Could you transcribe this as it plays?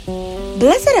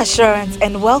Blessed assurance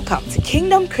and welcome to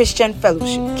Kingdom Christian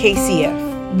Fellowship,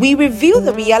 KCF. We reveal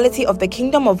the reality of the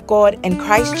kingdom of God and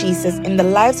Christ Jesus in the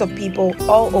lives of people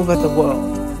all over the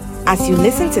world. As you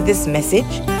listen to this message,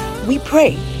 we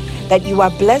pray that you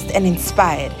are blessed and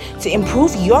inspired to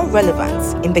improve your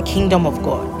relevance in the kingdom of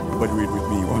God. But read with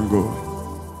me, one go.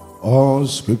 All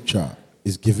scripture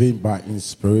is given by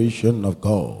inspiration of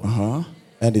God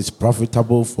and is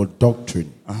profitable for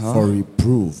doctrine, for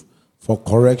reproof, for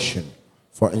correction,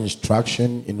 for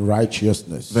instruction in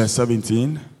righteousness. Verse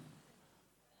 17.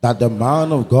 That the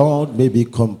man of God may be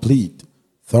complete,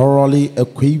 thoroughly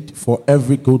equipped for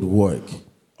every good work.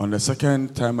 On the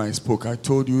second time I spoke, I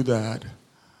told you that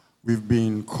we've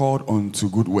been called on to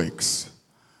good works.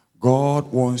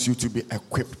 God wants you to be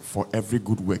equipped for every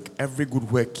good work. Every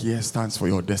good work here stands for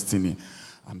your destiny.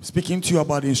 I'm speaking to you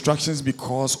about instructions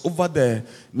because over the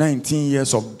 19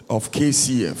 years of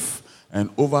KCF and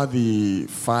over the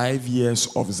 5 years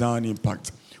of Zion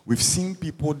Impact, we've seen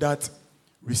people that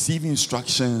receive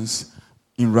instructions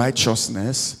in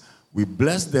righteousness. We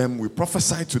bless them, we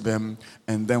prophesy to them,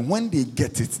 and then when they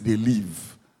get it, they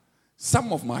leave.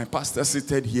 Some of my pastors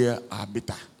seated here are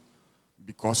bitter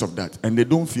because of that, and they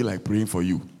don't feel like praying for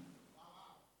you.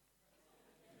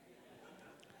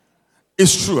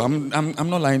 It's true. I'm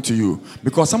not lying to you.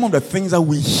 Because some of the things that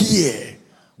we hear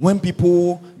when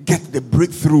people get the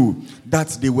breakthrough that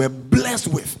they were blessed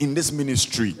with in this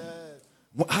ministry,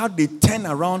 how they turn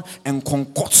around and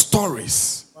concoct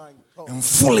stories and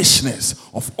foolishness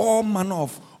of all manner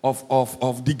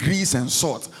of degrees and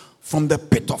sorts from the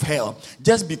pit of hell,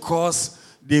 just because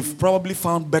they've probably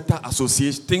found better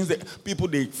associations, things that people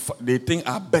they think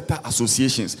are better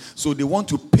associations. So they want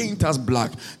to paint us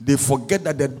black. They forget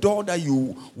that the door that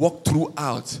you walk through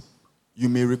out, you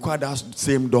may require that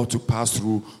same door to pass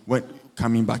through when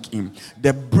coming back in.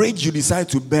 The bridge you decide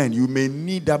to burn, you may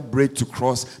need that bridge to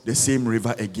cross the same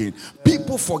river again.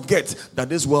 People forget that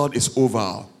this world is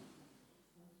oval.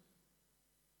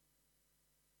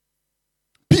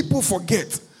 People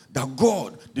forget that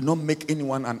God did not make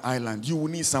anyone an island. You will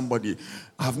need somebody.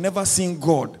 I've never seen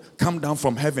God come down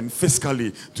from heaven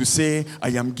physically to say, I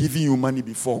am giving you money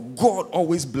before. God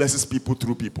always blesses people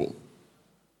through people.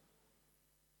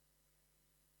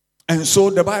 And so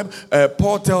the Bible,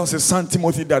 Paul tells his son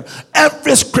Timothy that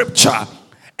every scripture,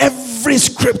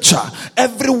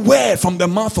 every word from the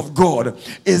mouth of God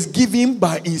is given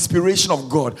by inspiration of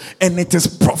God, and it is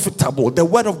profitable. The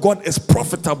word of God is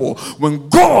profitable. When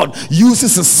God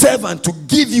uses a servant to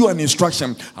give you an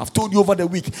instruction, I've told you over the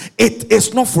week, it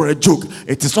is not for a joke.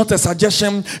 It is not a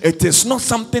suggestion. It is not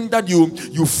something that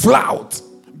you flout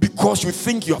because you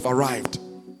think you have arrived.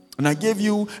 And I gave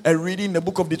you a reading in the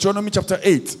book of Deuteronomy chapter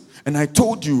 8. And I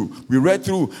told you, we read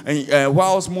through, and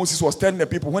whilst Moses was telling the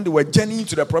people when they were journeying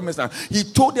to the promised land, he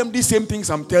told them these same things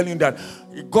I'm telling you, that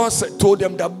God told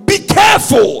them that be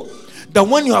careful that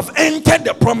when you have entered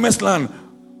the promised land.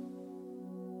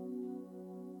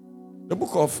 The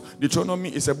book of Deuteronomy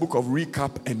is a book of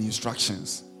recap and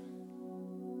instructions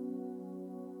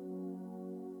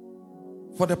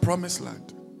for the promised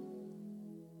land.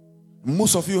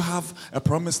 Most of you have a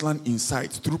promised land in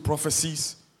sight through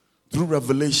prophecies, through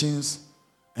revelations,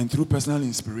 and through personal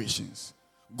inspirations.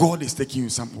 God is taking you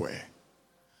somewhere.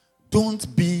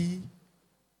 Don't be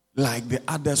like the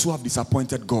others who have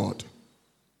disappointed God.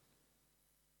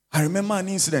 I remember an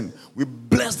incident. We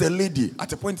blessed the lady.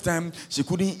 At a point in time, she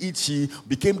couldn't eat. She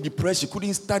became depressed. She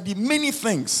couldn't study. Many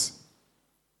things.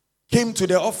 Came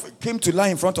to lie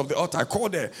in front of the altar. I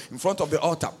called her in front of the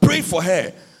altar. Prayed for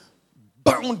her.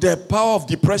 Bound the power of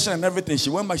depression and everything. She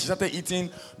went back, she started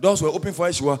eating. Doors were open for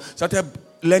her. She started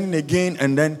learning again.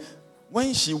 And then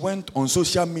when she went on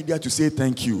social media to say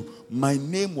thank you, my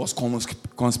name was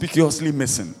conspicuously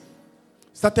missing.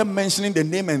 Started mentioning the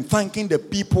name and thanking the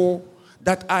people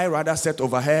that I rather set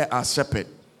over her as shepherd.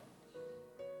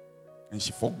 And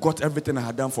she forgot everything I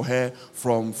had done for her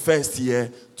from first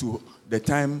year to the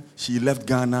time she left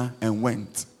Ghana and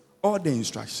went. All the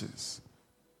instructions.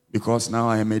 Because now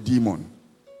I am a demon.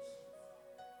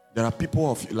 There are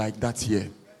people like that here.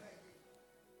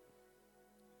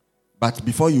 But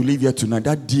before you leave here tonight,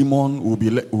 that demon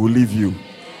will leave you.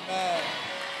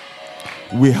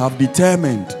 We have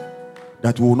determined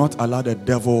that we will not allow the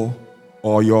devil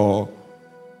or your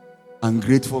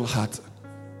ungrateful heart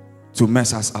to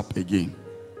mess us up again.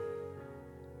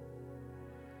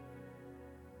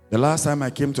 The first time I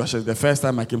came to Ashes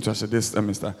this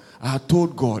semester, I had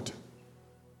told God,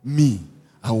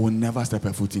 I will never step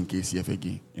a foot in KCF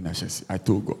again in Ashes. I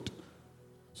told God.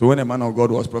 So when a man of God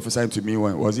was prophesying to me,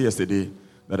 was it yesterday,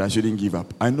 that I shouldn't give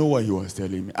up? I know what he was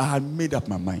telling me. I had made up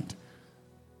my mind.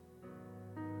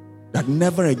 that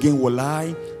never again will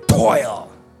I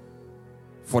toil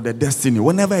for the destiny.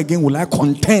 Whenever again will I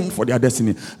contend for their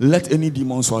destiny. Let any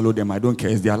demon swallow them. I don't care.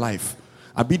 It's their life.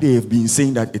 They have been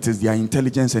saying that it is their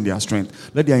intelligence and their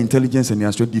strength. Let their intelligence and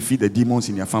their strength defeat the demons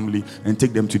in their family and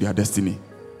take them to their destiny.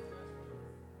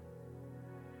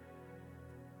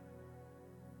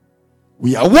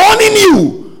 We are warning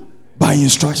you by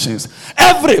instructions.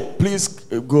 Please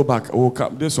go back.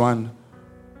 This one.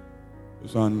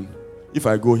 If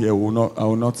I go here, I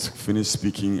will not finish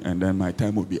speaking, and then my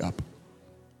time will be up.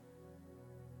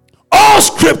 All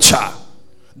scripture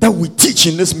that we teach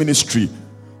in this ministry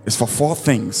is for 4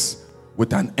 things,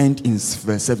 with an end in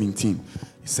verse 17.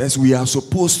 It says we are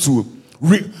supposed to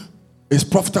it's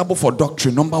profitable for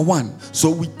doctrine. Number 1,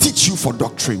 so we teach you for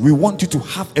doctrine. We want you to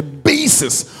have a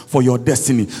basis for your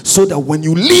destiny, so that when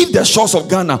you leave the shores of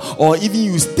Ghana, or even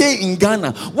you stay in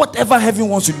Ghana, whatever heaven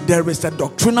wants to do, there is a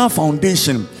doctrinal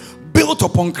foundation built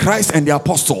upon Christ and the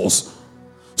apostles,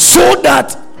 so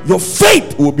that your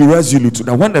faith will be resolute, so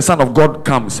that when the Son of God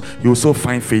comes, you will also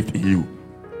find faith in you.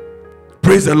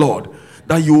 Praise the Lord.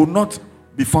 That you will not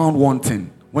be found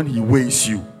wanting when he weighs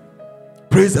you.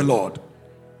 Praise the Lord.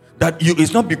 That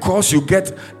it's not because you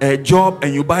get a job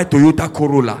and you buy Toyota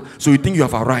Corolla, so you think you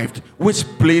have arrived. Which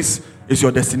place is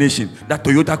your destination? That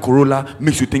Toyota Corolla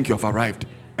makes you think you have arrived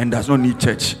and does not need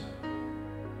church.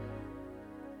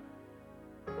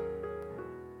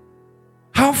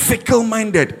 How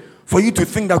fickle-minded for you to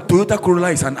think that Toyota Corolla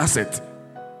is an asset.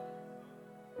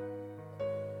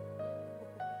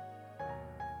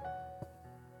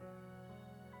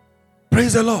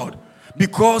 Praise the Lord.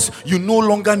 Because you no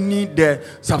longer need the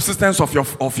subsistence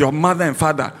of your mother and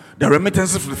father, the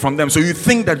remittances from them. So you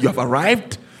think that you have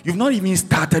arrived. You've not even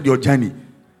started your journey.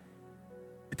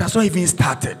 It has not even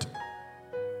started.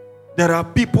 There are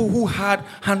people who had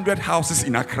 100 houses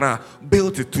in Accra,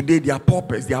 built it. Today they are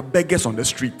paupers, they are beggars on the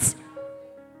streets.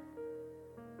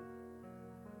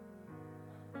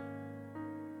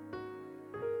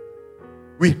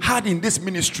 We had in this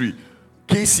ministry,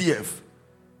 KCF,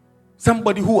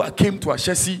 somebody who came to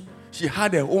Ashesi. She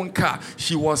had her own car.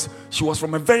 She was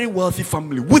from a very wealthy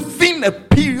family. Within a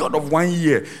period of 1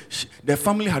 year, the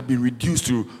family had been reduced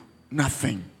to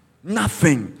nothing.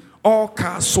 All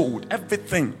cars sold,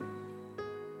 everything.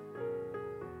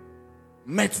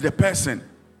 Met the person.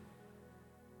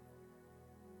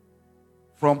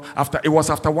 It was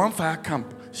after one fire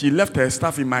camp. She left her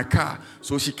stuff in my car,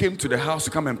 so she came to the house to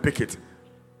come and pick it.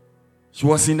 She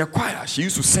was in the choir. She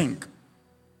used to sing.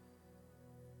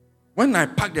 When I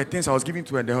packed the things I was giving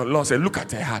to her, the Lord said, look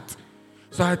at her heart.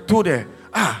 So I told her,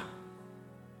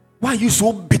 why are you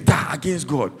so bitter against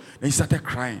God? Then she started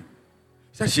crying.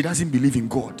 She said she doesn't believe in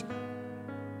God.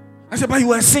 I said, but you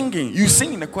were singing. You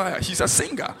sing in the choir. She's a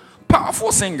singer.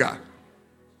 Powerful singer.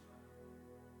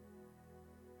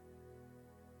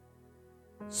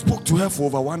 Spoke to her for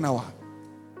over 1 hour.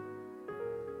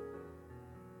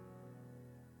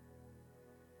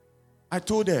 I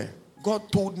told her,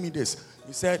 God told me this.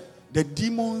 He said, the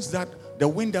demons the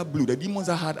wind that blew, the demons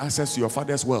that had access to your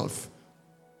father's wealth,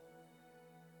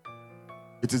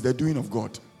 it is the doing of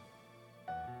God.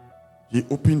 He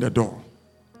opened the door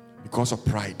because of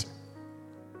pride.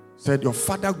 Said, your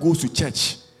father goes to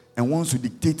church and wants to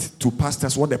dictate to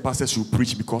pastors what the pastors should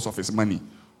preach because of his money.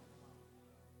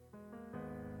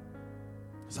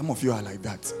 Some of you are like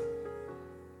that.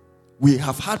 We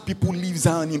have had people leave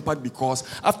Zion Impact because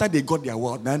after they got their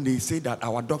word, then they say that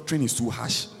our doctrine is too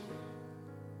harsh.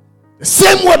 The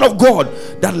same word of God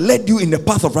that led you in the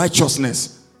path of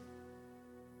righteousness,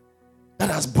 that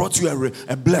has brought you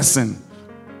a blessing.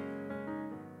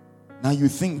 Now you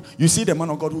see the man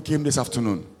of God who came this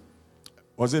afternoon.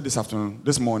 Was it this afternoon?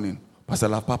 This morning? Pastor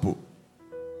Lapapo.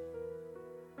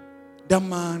 That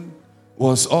man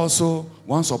was also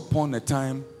once upon a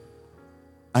time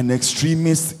an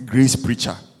extremist grace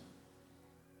preacher.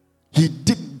 He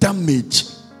did damage.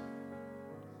 He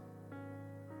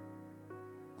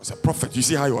was a prophet. You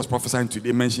see how he was prophesying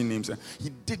today, mentioning names. He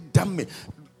did damage.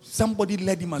 Somebody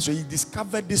led him astray. He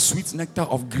discovered this sweet nectar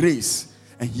of grace,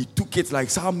 and he took it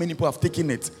like how many people have taken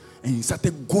it, and he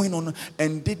started going on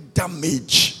and did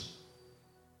damage.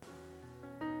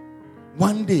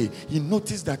 One day he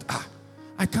noticed that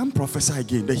I can't prophesy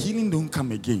again. The healing don't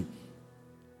come again.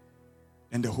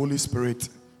 And the Holy Spirit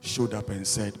showed up and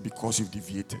said, because you've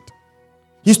deviated.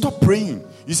 He stopped praying.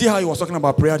 You see how he was talking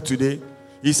about prayer today?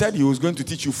 He said he was going to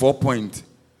teach you 4 points.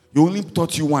 He only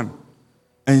taught you 1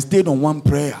 and stayed on 1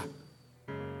 prayer.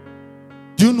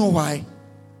 Do you know why?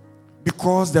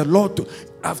 Because the Lord,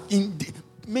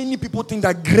 Many people think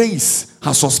that grace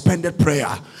has suspended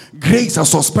prayer. Grace has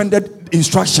suspended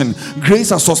instruction.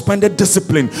 Grace has suspended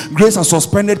discipline. Grace has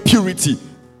suspended purity.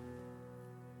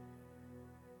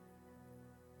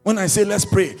 When I say let's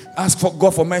pray, ask for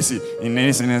God for mercy.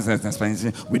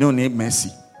 We don't need mercy.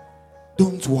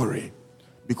 Don't worry,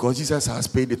 because Jesus has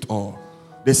paid it all.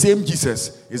 The same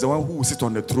Jesus is the one who will sit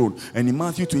on the throne. And in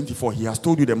Matthew 24, he has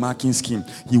told you the marking scheme.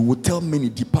 He will tell many,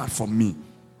 depart from me.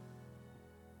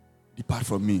 Depart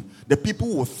from me. The people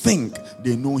will think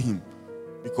they know him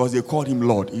because they called him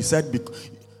Lord. He said,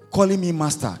 calling me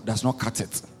master does not cut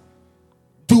it.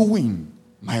 Doing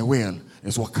my will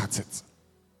is what cuts it.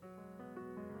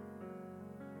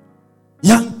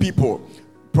 Young people,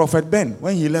 Prophet Ben,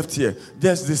 when he left here,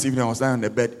 just this evening I was lying on the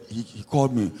bed, he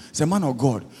called me. He said, man of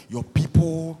God, your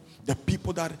people, the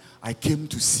people that I came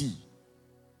to see,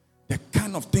 the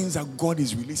kind of things that God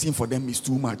is releasing for them is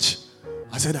too much.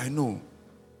 I said, I know.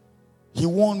 He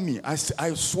warned me. I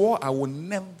swore I will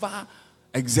never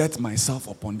exert myself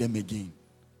upon them again.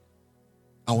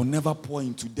 I will never pour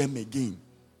into them again.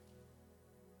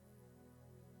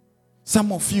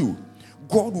 Some of you,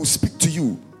 God will speak to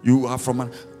you. You are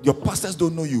your pastors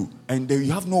don't know you, and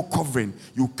you have no covering.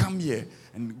 You come here,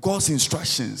 and God's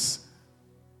instructions,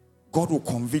 God will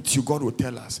convict you. God will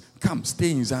tell us, come,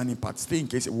 stay in Zion Impact, stay in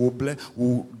case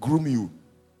we'll groom you.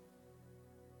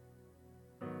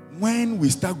 When we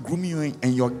start grooming you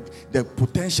and the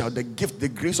potential, the gift, the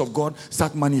grace of God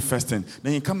start manifesting,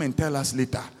 then you come and tell us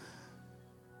later,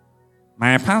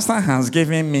 my pastor has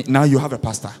given me, now you have a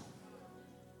pastor,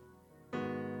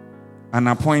 an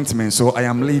appointment, so I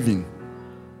am leaving.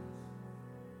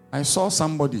 I saw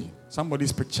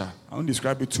somebody's picture. I won't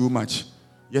describe it too much.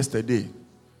 Yesterday,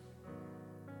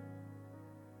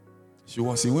 she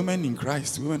was in Women in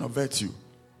Christ, Women of Virtue.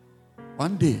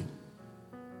 One day,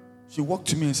 she walked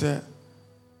to me and said,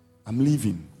 I'm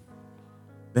leaving.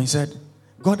 Then she said,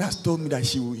 God has told me that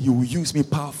He will use me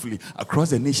powerfully across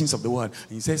the nations of the world.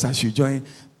 And He says I should join.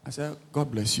 I said,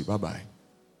 God bless you. Bye-bye.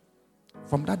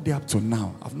 From that day up to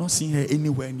now, I've not seen her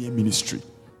anywhere near ministry.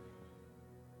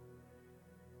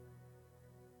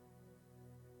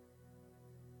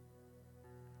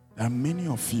 There are many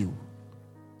of you.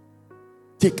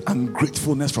 Take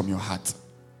ungratefulness from your heart.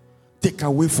 Take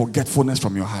away forgetfulness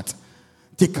from your heart.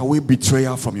 Take away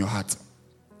betrayal from your heart.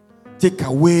 Take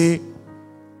away.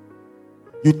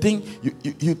 You think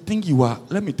you are,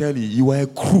 let me tell you, you are a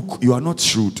crook. You are not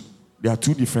shrewd. They are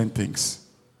two different things.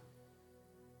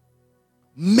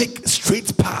 Make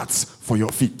straight paths for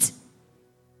your feet.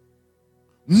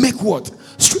 Make what?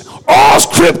 All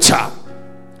scripture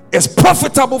is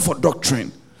profitable for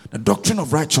doctrine. The doctrine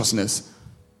of righteousness.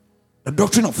 The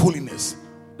doctrine of holiness.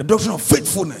 The doctrine of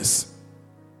faithfulness.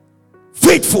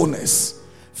 Faithfulness.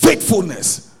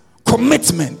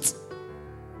 Commitment.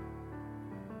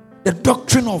 The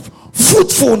doctrine of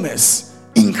fruitfulness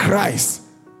in Christ.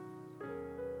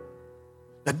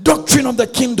 The doctrine of the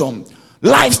kingdom.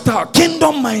 Lifestyle,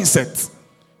 kingdom mindset,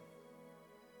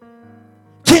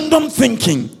 kingdom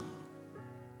thinking,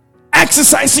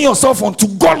 exercising yourself onto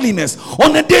godliness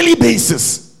on a daily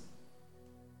basis.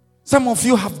 Some of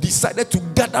you have decided to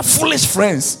gather foolish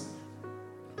friends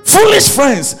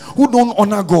who don't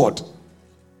honor God.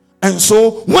 And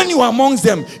so when you are amongst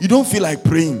them, you don't feel like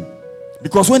praying,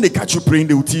 because when they catch you praying,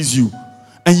 they will tease you,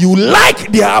 and you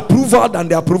like their approval than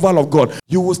the approval of God.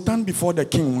 You will stand before the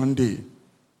king one day.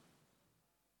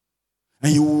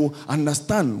 And you will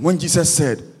understand when Jesus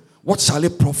said, what shall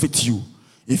it profit you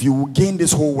if you will gain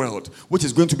this whole world, which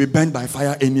is going to be burned by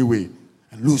fire anyway,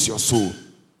 and lose your soul?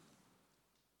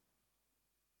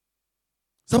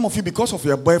 Some of you, because of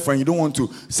your boyfriend, you don't want to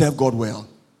serve God well.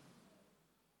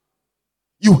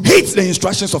 You hate the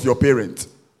instructions of your parent.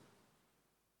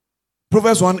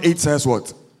 Proverbs 1:8 says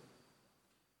what?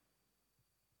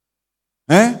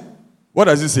 What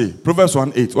does it say? Proverbs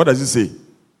 1:8. What does it say?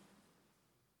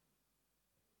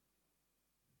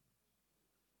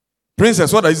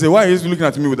 Princess, what does it say? Why are you looking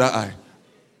at me with that eye?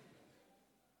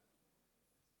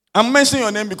 I'm mentioning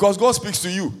your name because God speaks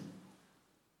to you.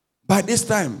 By this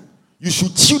time, you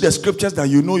should chew the scriptures that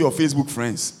you know your Facebook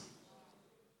friends.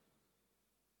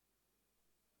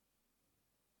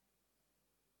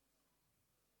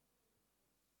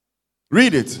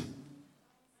 Read it.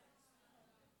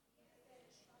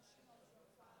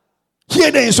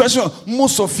 Hear the instruction.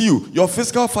 Most of you, your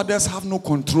physical fathers have no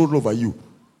control over you.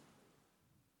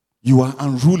 You are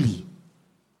unruly.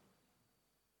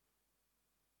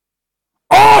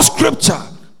 All scripture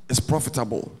is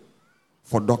profitable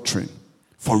for doctrine,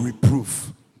 for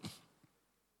reproof.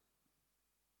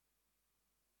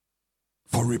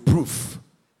 For reproof.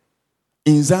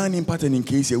 In Zion Impact and in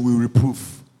KCA, we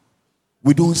reproof.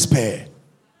 We don't spare.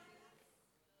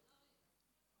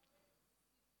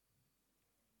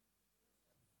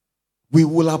 We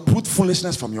will uproot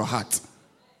foolishness from your heart.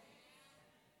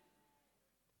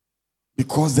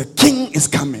 Because the king is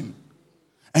coming.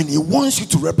 And he wants you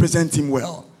to represent him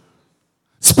well.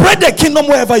 Spread the kingdom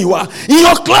wherever you are. In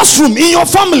your classroom, in your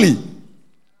family.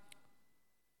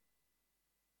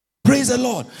 Praise the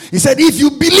Lord. He said, if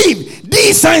you believe,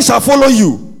 these signs shall follow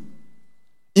you.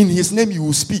 In his name you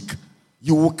will speak.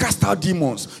 You will cast out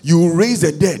demons. You will raise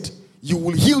the dead. You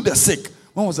will heal the sick.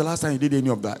 When was the last time you did any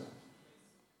of that?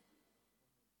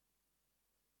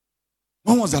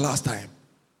 When was the last time?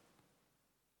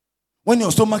 When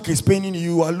your stomach is paining you,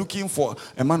 you are looking for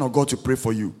a man of God to pray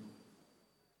for you.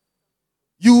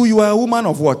 You are a woman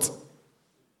of what?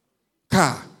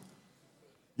 Car.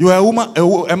 You are a woman,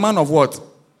 a man of what?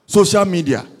 Social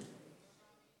media.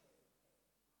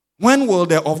 When will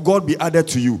the of God be added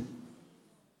to you?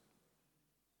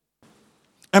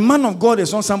 A man of God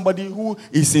is not somebody who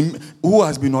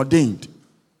has been ordained.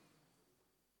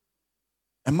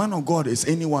 A man of God is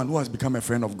anyone who has become a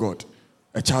friend of God,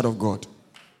 a child of God.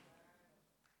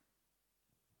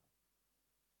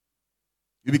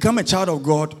 You become a child of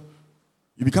God,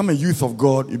 you become a youth of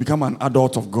God, you become an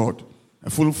adult of God, a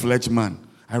full-fledged man.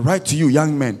 I write to you,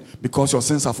 young men, because your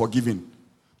sins are forgiven.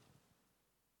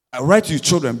 I write to you,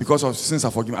 children, because your sins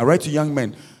are forgiven. I write to you, young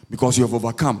men, because you have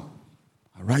overcome.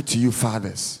 I write to you,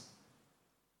 fathers,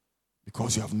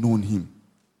 because you have known him.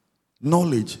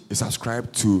 Knowledge is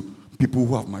ascribed to people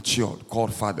who have matured,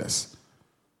 called fathers.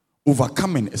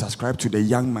 Overcoming is ascribed to the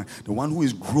young man, the one who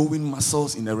is growing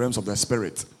muscles in the realms of the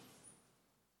spirit.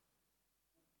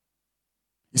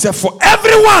 He said, for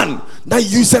everyone that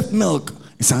useth milk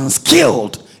is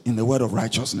unskilled in the word of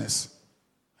righteousness.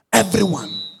 Everyone.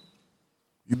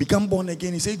 You become born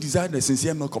again. He said, desire the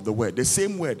sincere milk of the word. The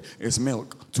same word is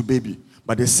milk to baby,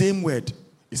 but the same word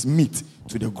is meat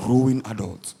to the growing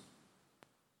adult.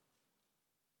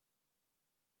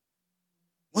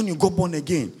 When you go born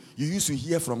again, you used to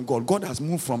hear from God. God has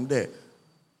moved from there,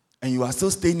 and you are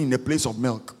still staying in the place of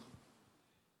milk.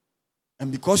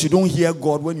 And because you don't hear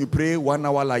God when you pray 1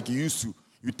 hour like you used to,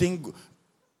 you think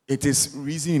it is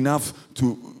reason enough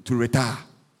to retire.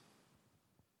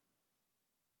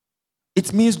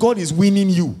 It means God is winning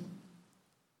you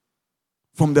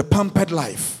from the pampered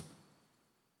life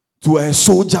to a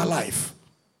soldier life.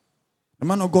 The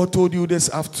man of God told you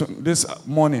this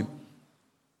morning.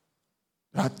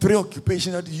 There are 3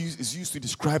 occupations that is used to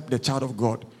describe the child of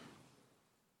God.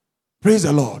 Praise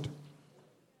the Lord.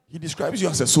 He describes you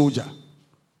as a soldier,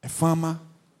 a farmer,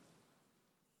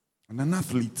 and an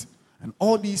athlete. And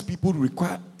all these people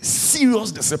require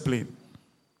serious discipline.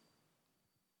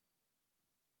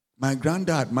 My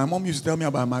mom used to tell me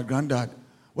about my granddad.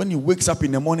 When he wakes up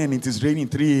in the morning and it is raining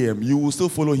 3 a.m., you will still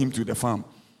follow him to the farm.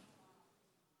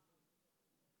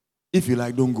 If you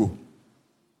like, don't go.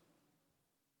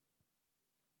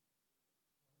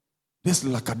 This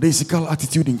lackadaisical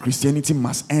attitude in Christianity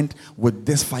must end with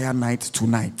this fire night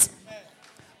tonight.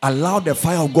 Allow the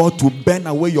fire of God to burn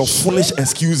away your foolish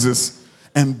excuses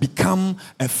and become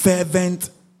a fervent,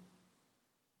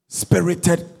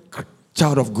 spirited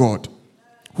child of God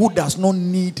who does not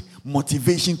need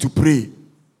motivation to pray.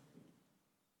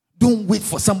 Don't wait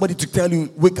for somebody to tell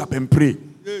you, wake up and pray.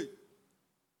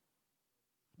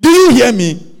 Do you hear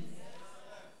me?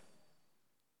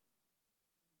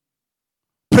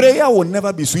 Prayer will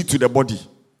never be sweet to the body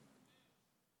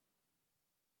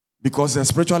because it's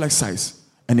a spiritual exercise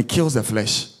and it kills the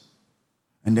flesh.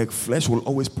 And the flesh will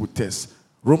always protest.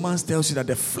 Romans tells you that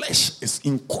the flesh is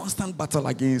in constant battle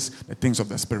against the things of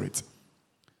the spirit.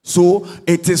 So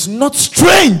it is not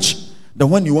strange that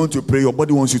when you want to pray, your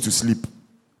body wants you to sleep.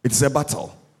 It is a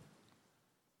battle.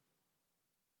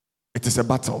 It is a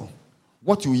battle.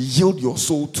 What you yield your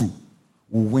soul to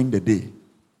will win the day.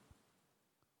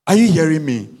 Are you hearing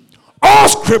me? All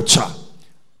scripture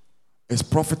is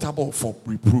profitable for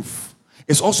reproof.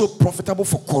 It's also profitable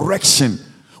for correction.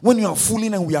 When you are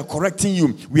fooling and we are correcting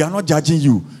you, we are not judging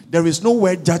you. There is no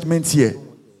word judgment here.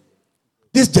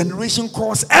 This generation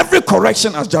calls every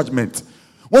correction as judgment.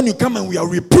 When you come and we are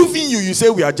reproving you, you say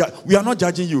we are not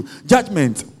judging you.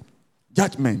 Judgment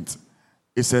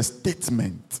is a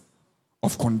statement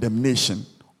of condemnation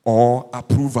or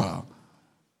approval.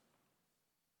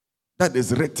 That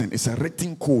is written. It's a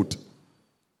written code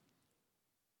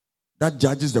that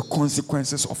judges the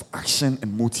consequences of action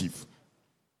and motive.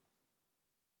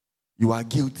 You are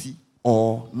guilty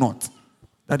or not.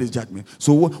 That is judgment.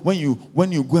 So when you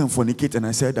go and fornicate and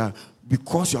I said that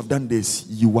because you have done this,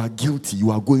 you are guilty, you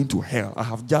are going to hell. I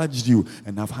have judged you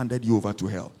and I've handed you over to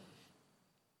hell.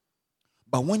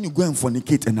 But when you go and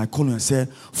fornicate and I call you and say,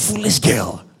 foolish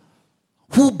girl,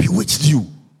 who bewitched you?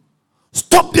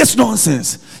 Stop this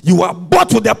nonsense. You are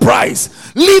bought with a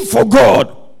price. Live for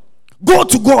God. Go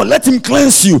to God. Let him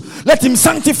cleanse you. Let him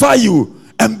sanctify you.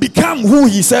 And become who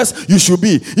he says you should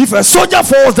be. If a soldier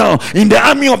falls down in the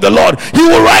army of the Lord, he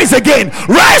will rise again.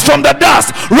 Rise from the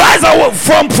dust. Rise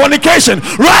from fornication.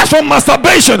 Rise from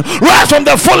masturbation. Rise from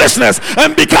the foolishness.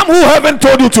 And become who heaven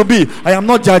told you to be. I am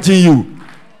not judging you.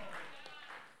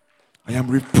 I am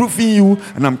reproving you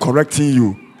and I'm correcting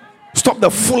you. Stop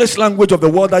the foolish language of the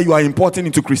world that you are importing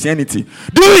into Christianity.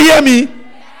 Do you hear me?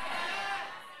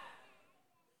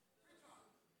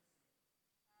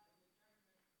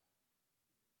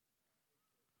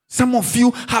 Some of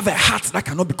you have a heart that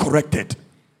cannot be corrected.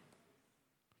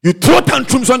 You throw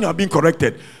tantrums when you are being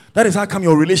corrected. That is how come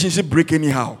your relationship break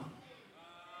anyhow.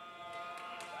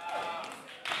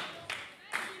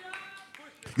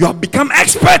 You have become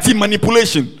expert in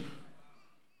manipulation.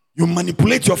 You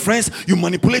manipulate your friends, you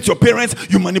manipulate your parents,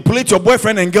 you manipulate your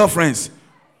boyfriend and girlfriends.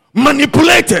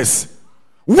 Manipulators.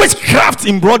 Witchcraft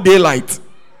in broad daylight.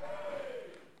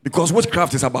 Because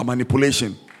witchcraft is about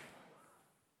manipulation.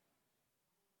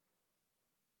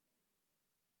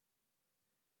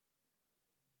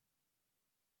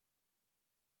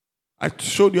 I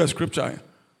showed you a scripture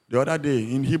the other day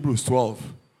in Hebrews 12,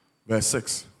 verse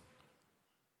 6.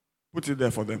 Put it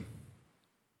there for them.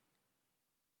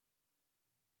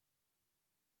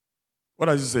 What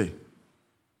does it say?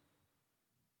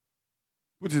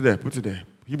 Put it there, put it there.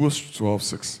 Hebrews 12,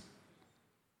 6.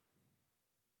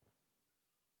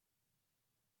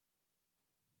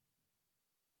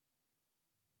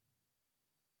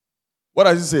 What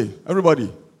does it say?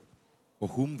 Everybody. For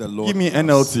whom the Lord Give me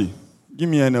NLT. Give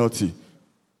me NLT.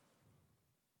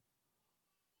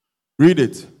 Read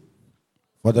it.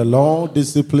 For the Lord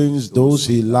disciplines those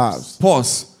he loves.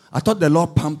 Pause. I thought the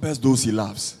Lord pampers those he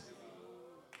loves.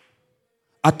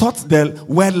 I thought the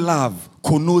word love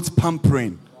connotes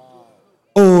pampering.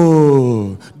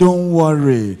 Oh, don't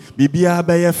worry. Bibi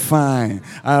abaye fine.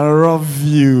 I love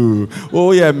you.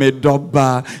 Oh yeah, me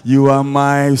doba. You are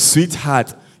my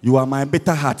sweetheart. You are my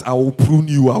better heart. I will prune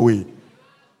you away.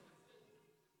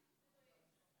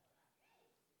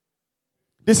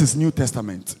 This is New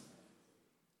Testament.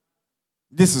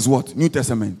 This is what? New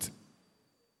Testament.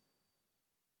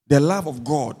 The love of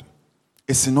God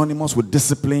is synonymous with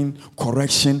discipline,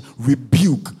 correction,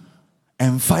 rebuke,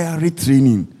 and fiery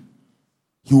training.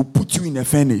 He will put you in a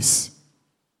furnace.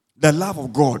 The love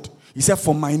of God. He said,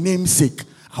 for my name's sake,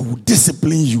 I will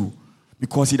discipline you.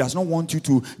 Because he does not want you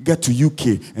to get to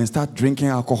UK and start drinking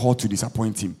alcohol to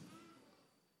disappoint him.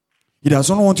 He does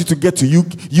not want you to get to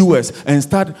US and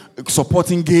start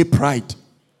supporting gay pride.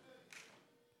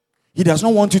 He does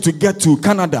not want you to get to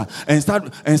Canada and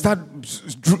start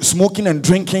smoking and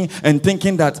drinking and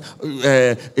thinking that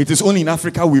it is only in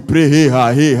Africa we pray, hey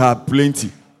ha,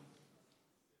 plenty.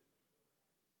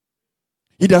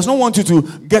 He does not want you to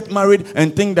get married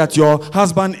and think that your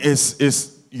husband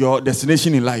is your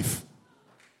destination in life.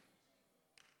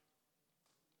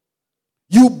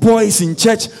 You boys in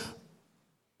church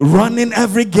running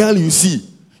every girl you see.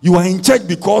 You are in church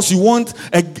because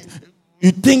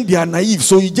you think they are naive,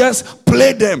 so you just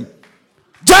play them.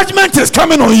 Judgment is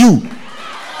coming on you.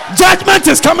 Judgment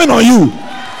is coming on you.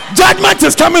 Judgment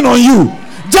is coming on you.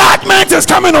 Judgment is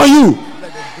coming on you.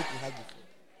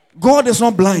 God is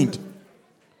not blind.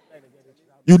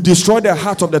 You destroy the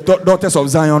heart of the daughters of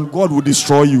Zion, God will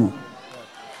destroy you.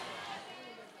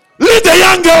 Leave the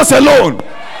young girls alone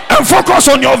and focus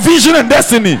on your vision and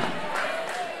destiny.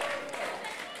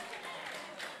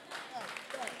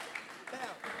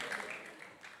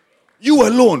 You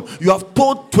alone, you have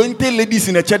told 20 ladies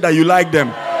in the church that you like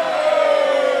them.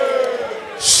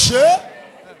 Sure.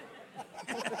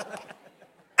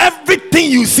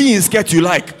 Everything you see in sketch you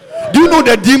like. Do you know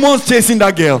the demons chasing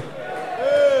that girl?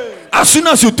 As soon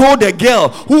as you told the girl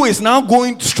who is now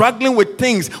struggling with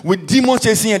things, with demons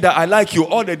chasing her, that I like you,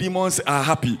 all the demons are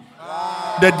happy.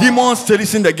 The demons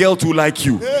chasing the girl to like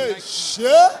you. Hey,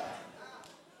 sure.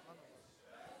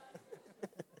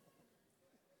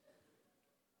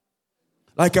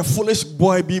 Like a foolish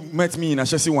boy met me in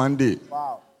Ashesi one day.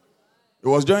 Wow. It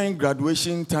was during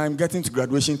graduation time, getting to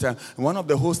graduation time. And one of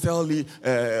the hostel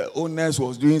owners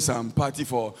was doing some party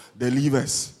for the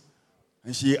leavers.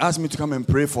 And she asked me to come and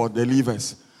pray for the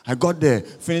leavers. I got there,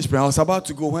 finished praying. I was about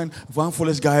to go when one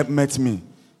foolish guy met me.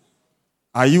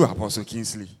 Are you Apostle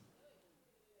Kingsley?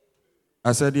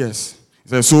 I said, yes. He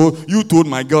said, so you told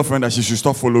my girlfriend that she should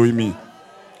stop following me.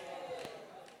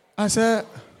 I said,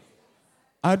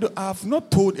 I have not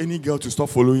told any girl to stop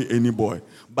following any boy,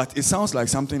 but it sounds like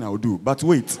something I will do. But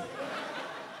wait.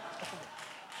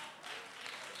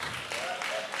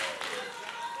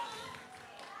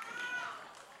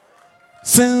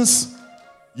 since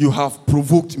you have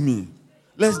provoked me,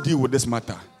 let's deal with this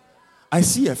matter. I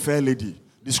see a fair lady.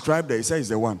 Described her. He said, "It's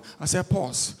the one." I said,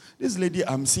 "Pause. This lady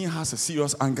I'm seeing has a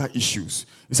serious anger issues."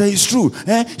 He said, "It's true.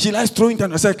 She likes throwing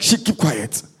things." I said, "Keep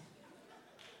quiet."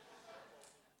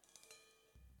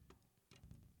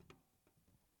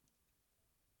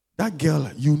 That girl,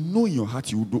 you know in your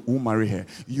heart you won't marry her.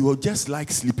 You are just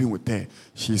like sleeping with her.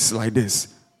 She's like this.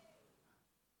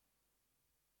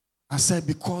 I said,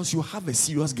 "Because you have a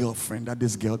serious girlfriend that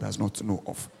this girl does not know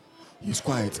of." He's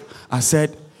quiet. I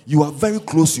said, "You are very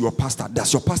close to your pastor.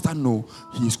 Does your pastor know?"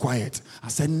 He is quiet. I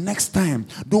said, "Next time,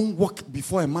 don't walk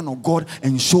before a man of God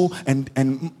and show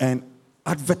and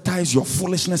advertise your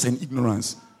foolishness and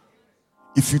ignorance.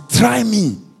 If you try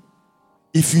me,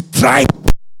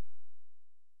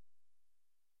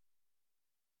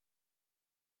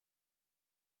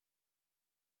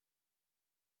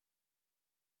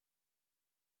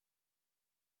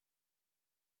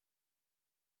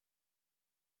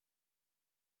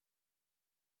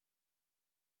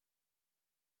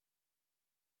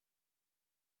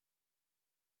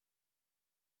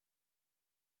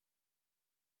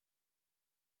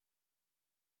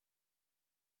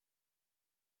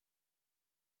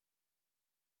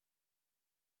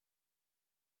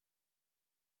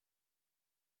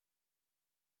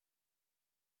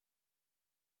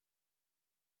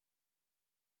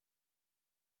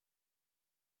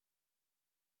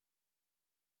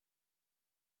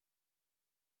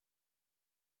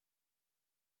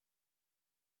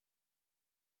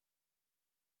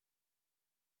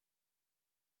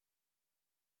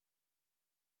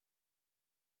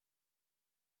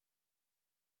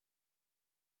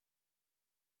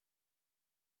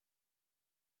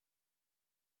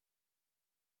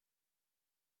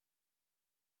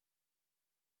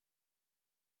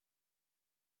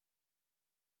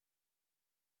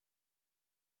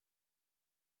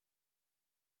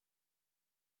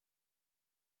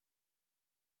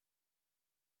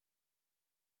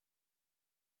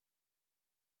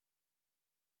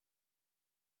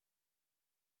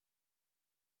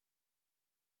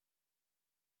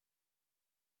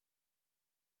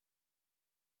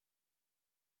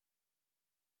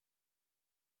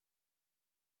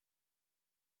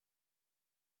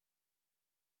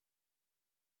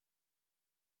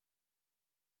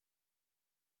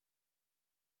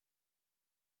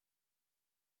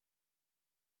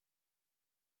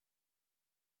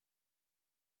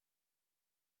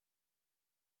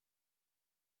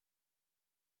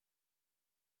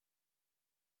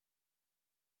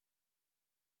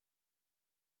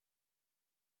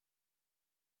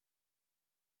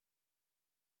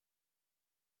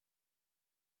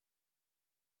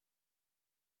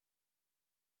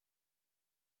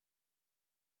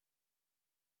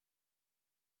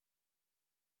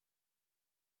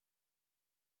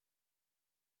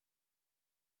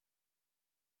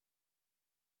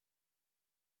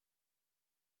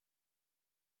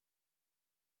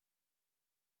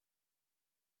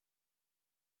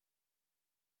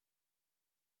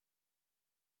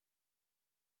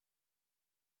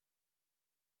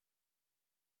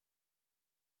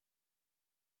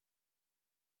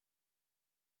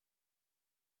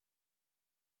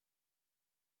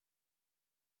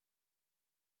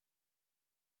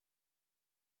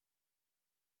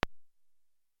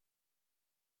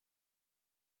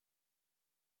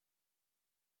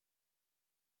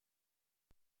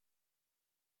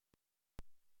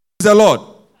 the Lord.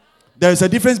 There is a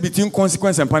difference between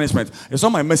consequence and punishment. It's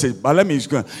not my message, but let me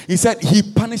explain. He said he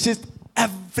punishes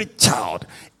every child,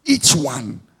 each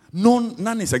one.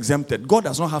 None is exempted. God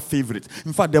does not have favorites.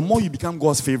 In fact, the more you become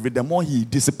God's favorite, the more he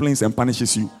disciplines and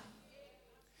punishes you.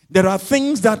 There are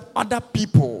things that other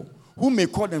people who may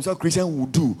call themselves Christian will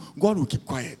do. God will keep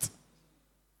quiet.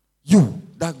 You,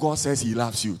 that God says he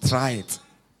loves you, try it.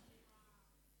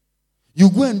 You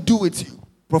go and do it.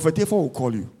 Prophet Efo will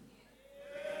call you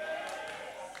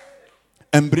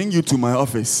and bring you to my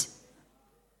office.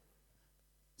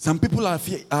 Some people are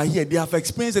here. They have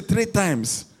experienced it 3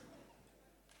 times.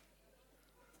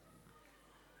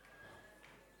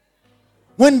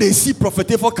 When they see Prophet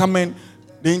Efo coming,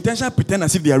 they intentionally pretend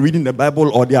as if they are reading the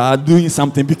Bible or they are doing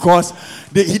something because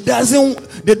they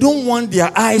don't want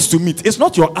their eyes to meet. It's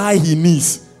not your eye he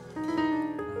needs.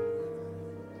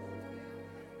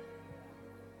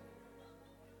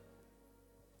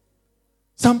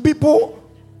 Some people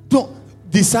don't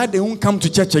decide they won't come to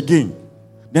church again.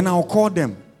 Then I'll call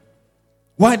them.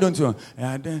 Why don't you?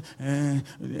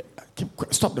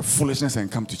 Stop the foolishness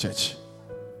and come to church.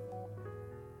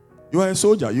 You are a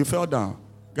soldier. You fell down.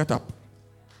 Get up.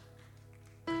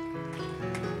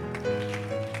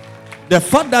 The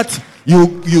fact that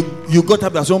You got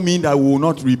up, that doesn't mean that we will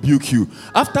not rebuke you.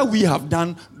 After we have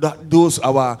done those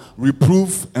our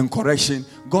reproof and correction,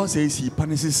 God says He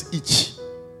punishes each.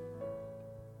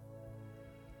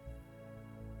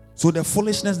 So the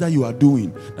foolishness that you are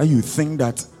doing, that you think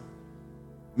that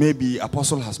maybe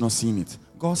Apostle has not seen it,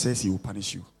 God says He will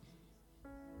punish you.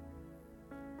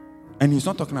 And He's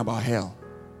not talking about hell.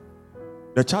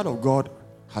 The child of God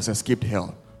has escaped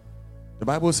hell. The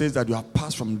Bible says that you have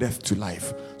passed from death to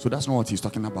life. So that's not what He's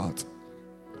talking about.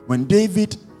 When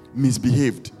David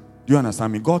misbehaved, do you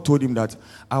understand me? God told him that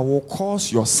I will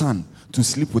cause your son to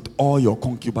sleep with all your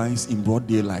concubines in broad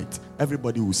daylight.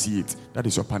 Everybody will see it. That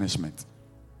is your punishment.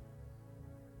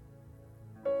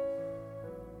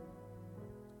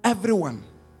 Everyone.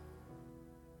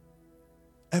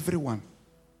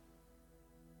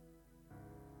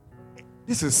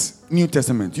 This is New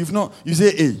Testament. You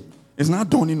say, hey, it's not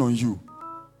dawning on you.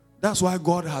 That's why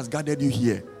God has gathered you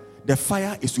here. The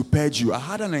fire is to purge you. I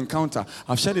had an encounter.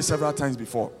 I've shared it several times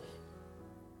before.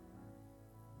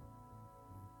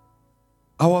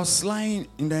 I was lying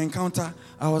in the encounter.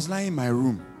 I was lying in my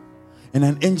room. And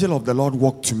an angel of the Lord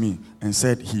walked to me and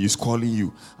said, He is calling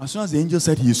you. As soon as the angel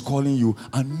said He is calling you,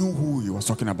 I knew who he was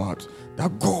talking about.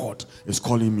 That God is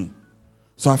calling me.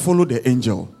 So I followed the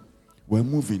angel. We're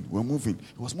moving.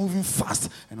 He was moving fast,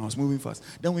 and I was moving fast.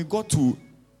 Then we got to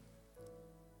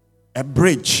a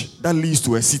bridge that leads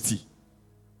to a city.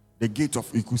 You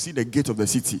could see the gate of the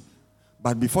city.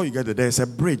 But before you get there, there's a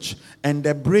bridge. And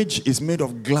the bridge is made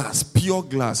of glass, pure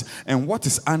glass. And what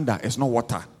is under is not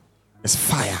water. It's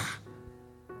fire.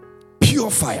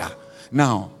 Pure fire.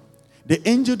 Now, the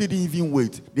angel didn't even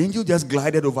wait. The angel just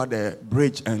glided over the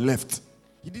bridge and left.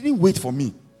 He didn't wait for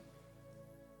me.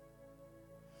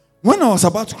 When I was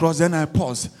about to cross, then I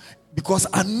paused. Because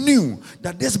I knew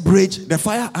that this bridge, the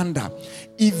fire under,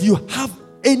 if you have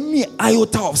any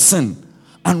iota of sin,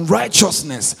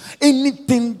 unrighteousness,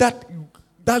 anything that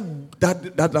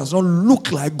does not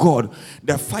look like God,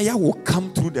 the fire will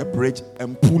come through the bridge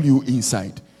and pull you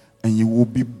inside, and you will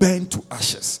be burned to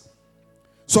ashes.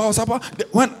 So I was about,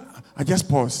 when I just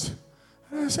paused,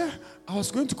 and I said, I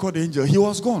was going to call the angel. He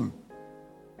was gone.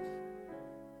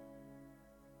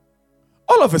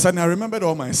 All of a sudden, I remembered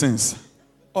all my sins.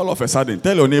 All of a sudden.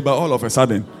 Tell your neighbor, all of a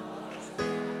sudden.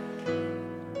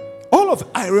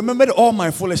 I remembered all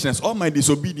my foolishness, all my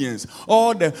disobedience,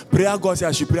 all the prayer God said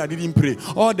I should pray, I didn't pray.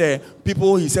 All the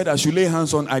people He said I should lay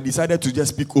hands on, I decided to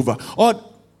just speak over.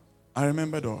 I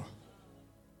remembered all.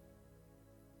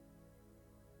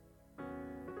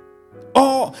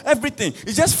 Everything.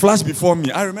 It just flashed before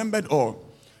me. I remembered all.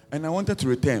 And I wanted to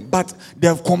return. But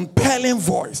the compelling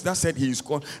voice that said He is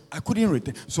called, I couldn't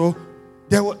return. So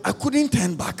I couldn't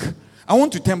turn back. I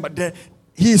want to turn back.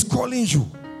 He is calling you.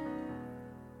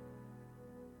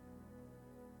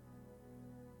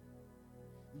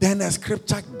 Then a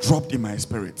scripture dropped in my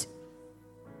spirit.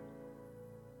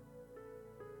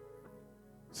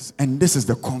 And this is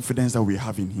the confidence that we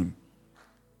have in Him.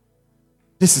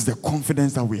 This is the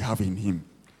confidence that we have in Him.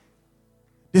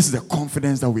 This is the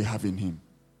confidence that we have in Him.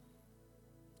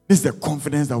 This is the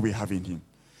confidence that we have in Him.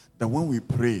 That when we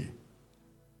pray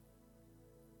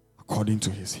according to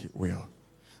His will.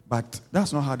 But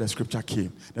that's not how the scripture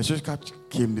came. The scripture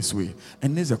came this way.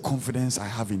 And there's a confidence I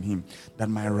have in Him that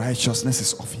my righteousness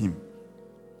is of Him.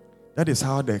 That is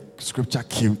how the scripture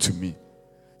came to me.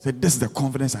 So this is the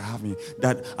confidence I have in Him.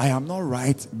 That I am not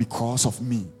right because of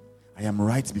me. I am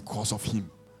right because of Him.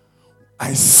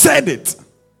 I said it.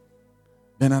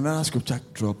 Then another scripture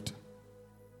dropped.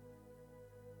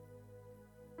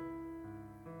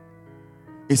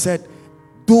 It said,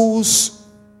 those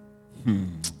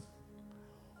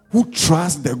who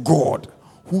trust the God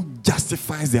who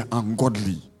justifies the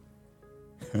ungodly.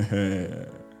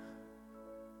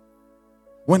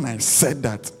 When I said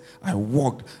that, I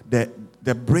walked.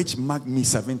 The bridge marked me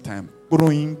 7 times.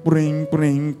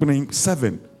 Bring,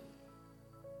 7.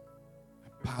 I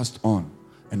passed on.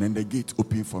 And then the gate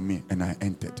opened for me and I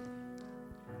entered.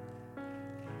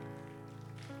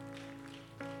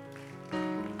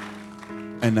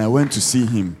 And I went to see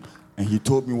him. And he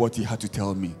told me what he had to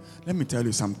tell me. Let me tell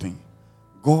you something.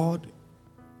 God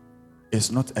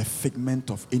is not a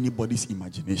figment of anybody's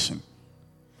imagination.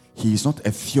 He is not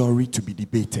a theory to be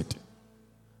debated.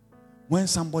 When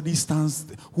somebody stands,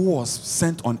 who was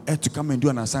sent on earth to come and do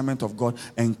an assignment of God,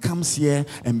 and comes here,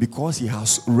 and because he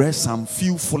has read some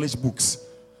few foolish books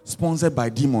sponsored by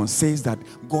demons, says that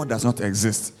God does not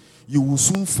exist, you will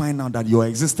soon find out that your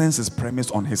existence is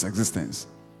premised on his existence.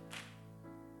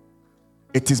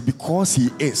 It is because he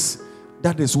is.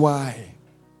 That is why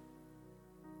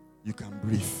you can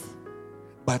breathe.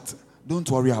 But Don't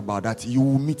worry about that. You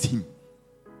will meet him.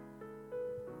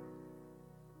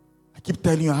 I keep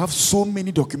telling you, I have so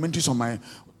many documentaries on my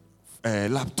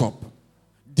laptop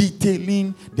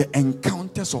detailing the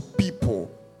encounters of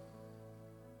people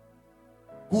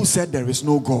who said there is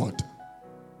no God.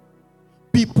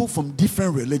 People from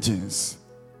different religions.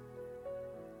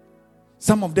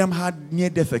 Some of them had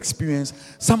near-death experience.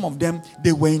 Some of them,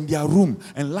 they were in their room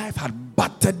and life had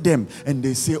battered them. And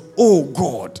they say, oh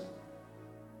God.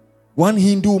 One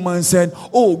Hindu man said,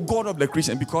 oh God of the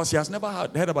Christian, because he has never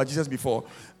heard about Jesus before.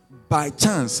 By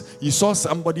chance, he saw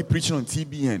somebody preaching on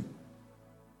TBN.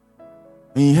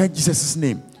 And he heard Jesus'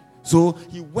 name. So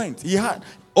he went. He had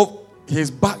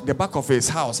the back of his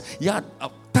house. He had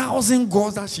 1,000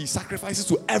 gods that she sacrifices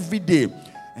to every day.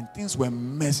 And things were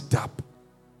messed up.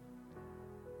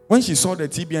 When she saw the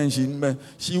TBN,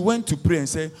 she went to pray and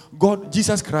said, God,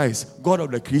 Jesus Christ, God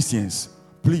of the Christians,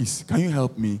 please, can you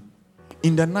help me?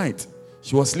 In the night,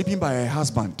 she was sleeping by her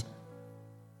husband.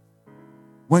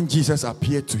 When Jesus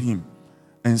appeared to him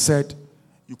and said,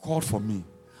 you called for me.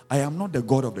 I am not the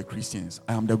God of the Christians.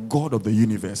 I am the God of the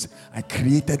universe. I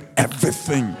created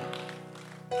everything.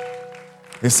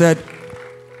 He said,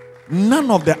 none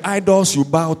of the idols you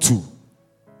bow to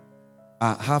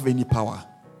have any power.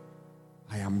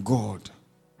 I am God.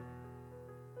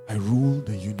 I rule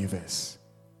the universe.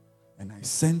 And I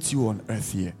sent you on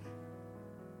earth here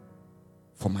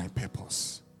for my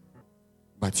purpose.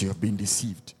 But you have been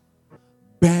deceived.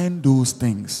 Burn those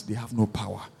things. They have no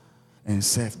power. And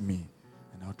serve me.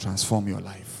 And I'll transform your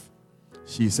life.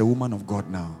 She is a woman of God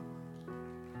now.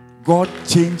 God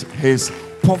changed his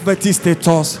poverty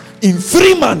status in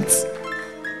 3 months.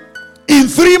 In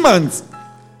 3 months.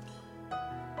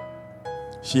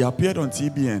 She appeared on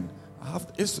TBN.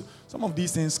 Some of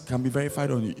these things can be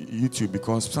verified on YouTube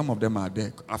because some of them are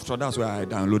there. After that's where I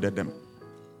downloaded them.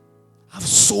 I have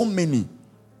so many.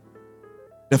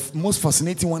 The most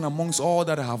fascinating one amongst all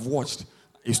that I have watched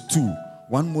is 2.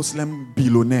 One Muslim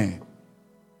billionaire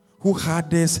who had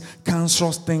these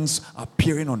cancerous things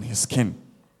appearing on his skin.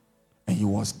 And he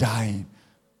was dying.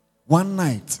 One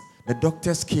night, the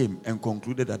doctors came and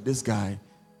concluded that this guy,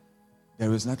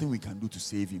 there is nothing we can do to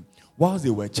save him. Whilst they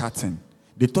were chatting,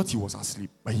 they thought he was asleep,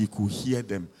 but he could hear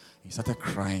them. He started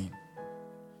crying.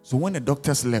 So when the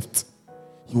doctors left,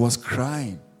 he was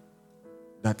crying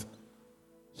that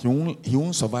he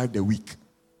won't survive the week.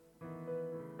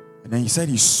 And then he said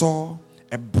he saw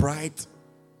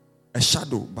a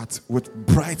shadow, but with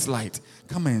bright light,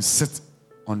 come and sit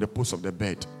on the post of the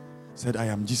bed. Said, I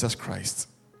am Jesus Christ.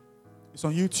 It's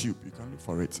on YouTube. You can look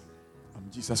for it. I'm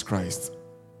Jesus Christ.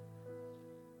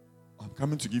 I'm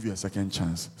coming to give you a second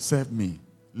chance. Serve me.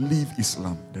 Leave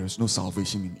Islam. There is no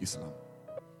salvation in Islam.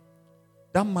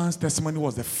 That man's testimony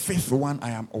was the 5th one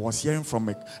I was hearing from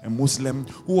a Muslim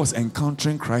who was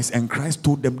encountering Christ, and Christ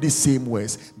told them these same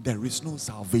words. There is no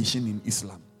salvation in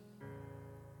Islam.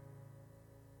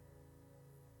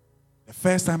 The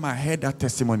first time I heard that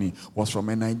testimony was from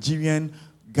a Nigerian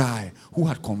guy who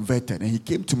had converted, and he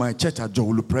came to my church at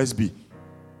Jowulu Presby.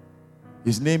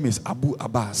 His name is Abu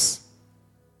Abbas.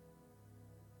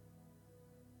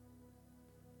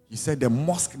 He said the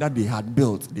mosque that they had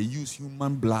built, they used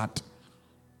human blood.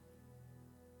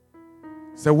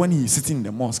 So when he's sitting in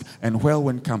the mosque and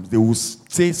whirlwind comes, they will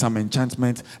say some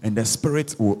enchantment and the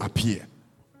spirit will appear.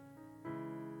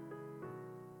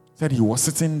 Said he was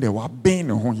sitting there,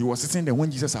 he was sitting there when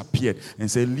Jesus appeared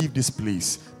and said, leave this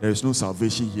place. There is no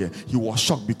salvation here. He was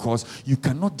shocked because you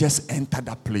cannot just enter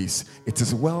that place. It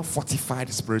is well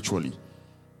fortified spiritually.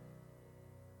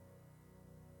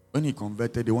 When he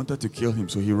converted, they wanted to kill him,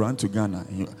 so he ran to Ghana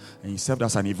and he served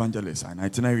as an evangelist, an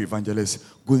itinerary evangelist,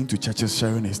 going to churches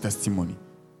sharing his testimony.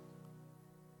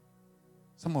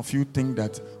 Some of you think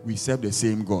that we serve the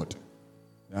same God.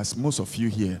 As most of you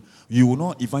here, you will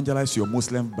not evangelize your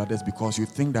Muslim brothers because you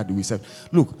think that we serve.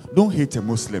 Look, don't hate a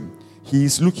Muslim. He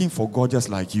is looking for God just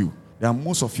like you. There are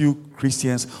most of you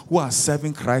Christians who are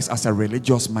serving Christ as a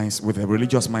religious with a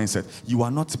religious mindset. You are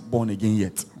not born again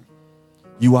yet.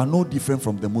 You are no different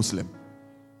from the Muslim.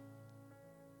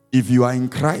 If you are in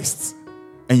Christ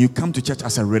and you come to church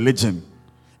as a religion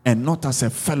and not as a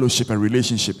fellowship, a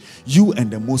relationship, you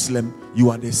and the Muslim, you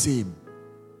are the same.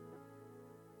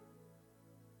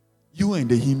 You and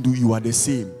the Hindu, you are the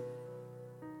same.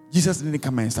 Jesus didn't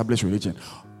come and establish religion.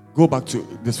 Go back to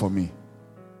this for me.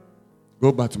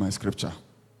 Go back to my scripture.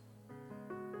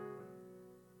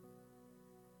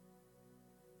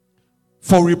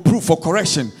 For reproof, for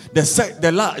correction.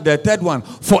 The third one,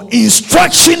 for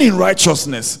instruction in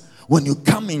righteousness. When you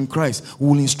come in Christ, we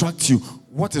will instruct you.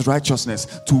 What is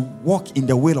righteousness? To walk in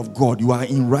the way of God. You are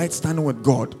in right standing with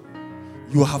God.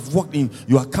 you have walked in,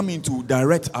 you are coming to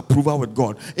direct approval with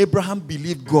God. Abraham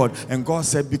believed God, and God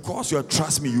said, because you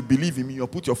trust me, you believe in me, you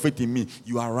put your faith in me,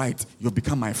 you are right. You've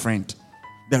become my friend.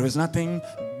 There is nothing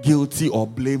guilty or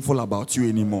blameful about you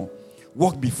anymore.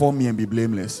 Walk before me and be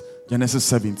blameless. Genesis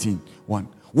 17:1.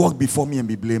 Walk before me and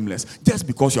be blameless. Just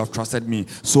because you have trusted me.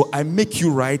 So I make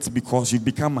you right because you've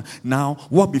become now.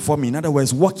 Walk before me. In other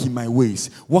words, walk in my ways.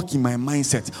 Walk in my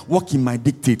mindset. Walk in my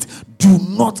dictate. Do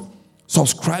not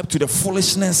subscribe to the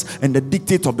foolishness and the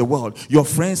dictate of the world. Your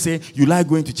friends say, you like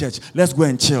going to church. Let's go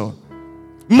and chill.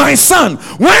 My son,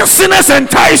 when sinners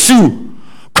entice you,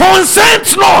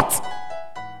 consent not.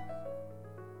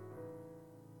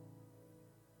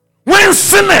 When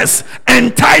sinners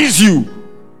entice you,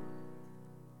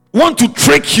 want to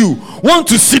trick you, want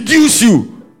to seduce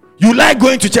you, you like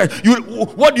going to church.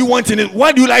 What do you want in it?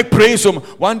 Why do you like praying so much?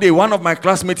 One day, one of my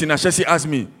classmates in Ashesi asked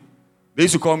me, they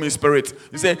used to call me Spirit.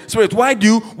 He said, Spirit, why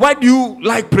do you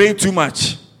like praying too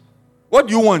much? What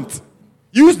do you want?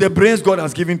 Use the brains God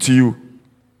has given to you.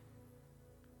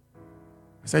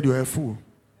 I said, you are a fool.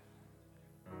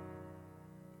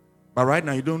 But right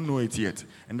now, you don't know it yet.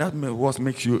 And that what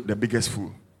makes you the biggest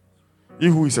fool. He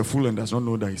who is a fool and does not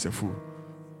know that he's a fool.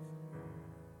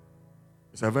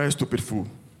 It's a very stupid fool.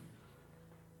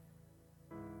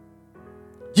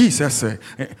 Jesus said,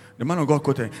 the man of God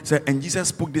quoted, said, and Jesus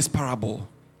spoke this parable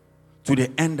to the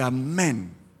end that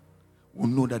men will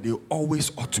know that they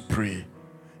always ought to pray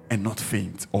and not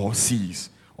faint or cease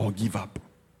or give up.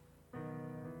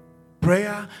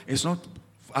 Prayer is not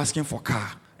asking for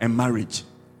car and marriage.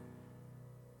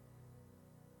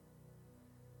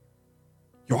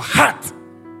 Your heart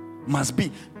must be.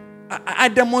 I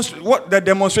demonstrate what the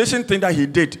demonstration thing that he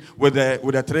did with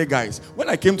the three guys. When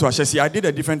I came to Ashesi, I did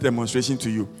a different demonstration to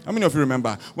you. How many of you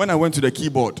remember? When I went to the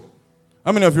keyboard.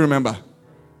 How many of you remember?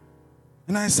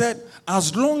 And I said,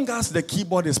 as long as the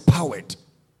keyboard is powered,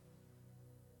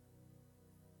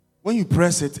 when you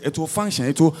press it, it will function.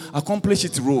 It will accomplish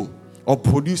its role of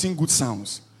producing good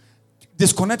sounds.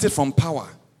 Disconnected from power,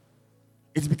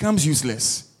 it becomes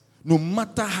useless. No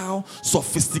matter how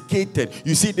sophisticated.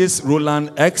 You see this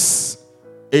Roland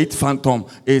X8 Phantom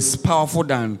is powerful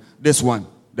than this one.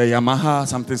 The Yamaha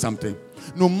something.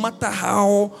 No matter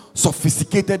how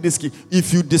sophisticated this key,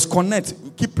 if you disconnect,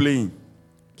 keep playing.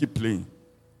 Keep playing.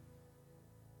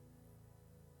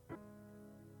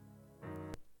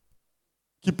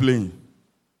 Keep playing.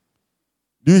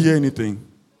 Do you hear anything?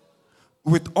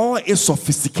 With all its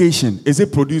sophistication, is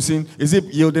it producing? Is it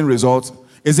yielding results?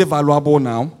 Is it valuable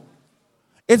now?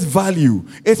 Its value,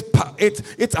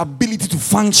 its ability to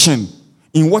function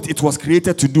in what it was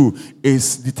created to do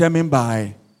is determined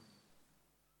by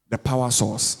the power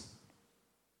source.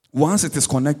 Once it is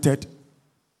connected,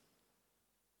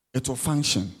 it will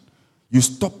function. You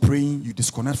stop praying, you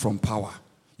disconnect from power.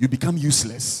 You become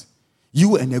useless.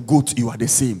 You and a goat, you are the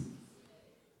same.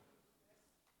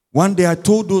 One day I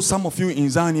told some of you in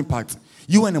Zion Impact,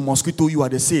 you and a mosquito, you are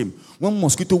the same. When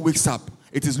mosquito wakes up,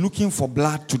 it is looking for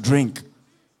blood to drink.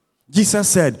 Jesus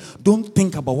said, don't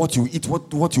think about what you eat,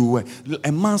 what you wear.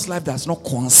 A man's life does not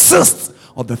consist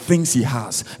of the things he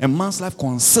has. A man's life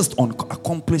consists on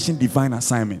accomplishing divine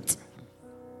assignment.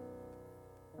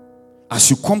 As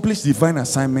you accomplish divine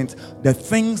assignment, the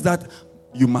things that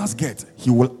you must get, he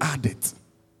will add it.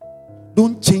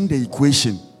 Don't change the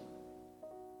equation.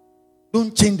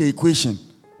 Don't change the equation.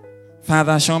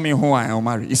 Father, show me who I will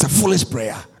marry. It's a foolish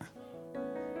prayer.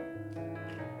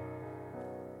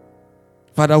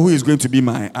 Father, who is going to be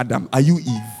my Adam? Are you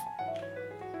Eve?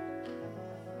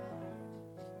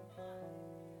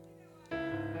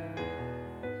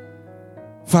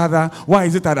 Father, why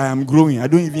is it that I am growing? I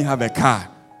don't even have a car.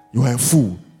 You are a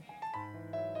fool.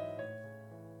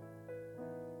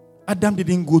 Adam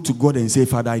didn't go to God and say,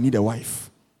 Father, I need a wife.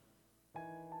 He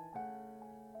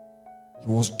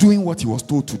was doing what he was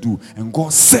told to do. And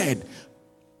God said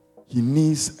he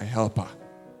needs a helper.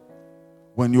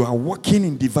 When you are working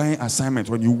in divine assignment,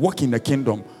 when you work in the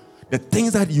kingdom, the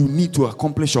things that you need to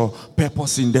accomplish your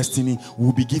purpose in destiny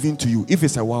will be given to you. If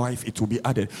it's a wife, it will be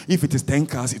added. If it is 10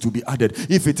 cars, it will be added.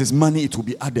 If it is money, it will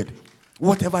be added.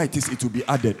 Whatever it is, it will be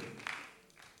added.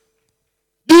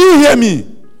 Do you hear me?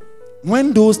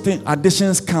 When those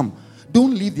additions come,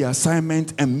 don't leave the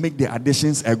assignment and make the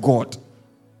additions a God.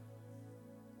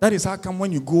 That is how come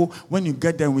when you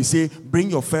get there, we say, bring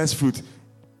your first fruit.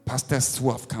 Pastors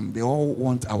who have come, they all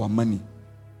want our money.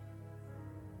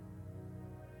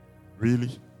 Really?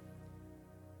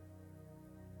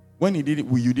 When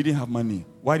you didn't have money,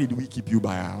 why did we keep you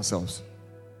by ourselves?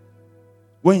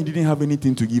 When you didn't have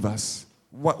anything to give us,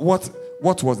 what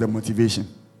was the motivation?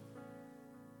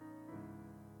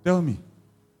 Tell me.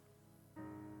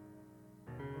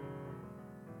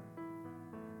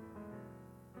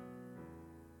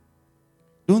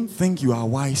 Don't think you are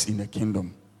wise in the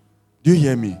kingdom. Do you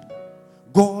hear me?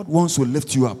 God wants to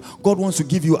lift you up. God wants to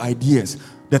give you ideas.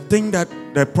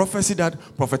 The prophecy that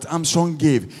Prophet Armstrong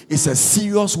gave is a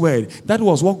serious word. That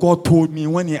was what God told me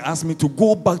when he asked me to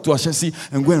go back to Ashesi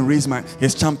and go and raise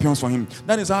his champions for him.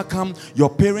 That is how come your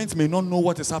parents may not know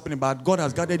what is happening, but God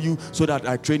has gathered you so that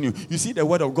I train you. You see the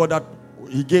word of God that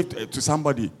he gave to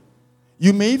somebody.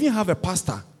 You may even have a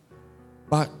pastor,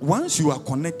 but once you are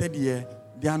connected here,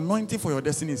 the anointing for your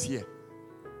destiny is here.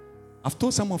 I've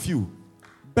told some of you,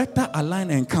 better align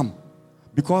and come.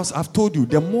 Because I've told you,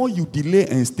 the more you delay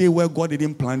and stay where God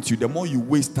didn't plant you, the more you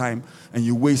waste time and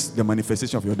you waste the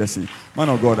manifestation of your destiny. Man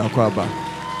of God, I'll call back.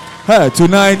 Hey,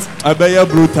 tonight, I bet you're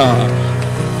brutal.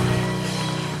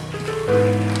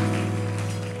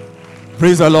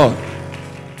 Praise the Lord.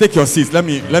 Take your seats. Let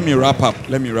me wrap up.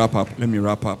 Let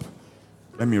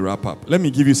me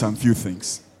give you some few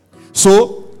things.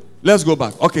 So, let's go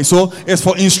back. Okay, so it's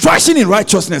for instruction in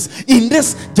righteousness. In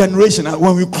this generation,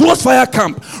 when we close fire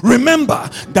camp, remember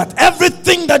that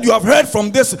everything that you have heard from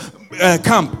this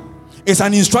camp is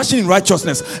an instruction in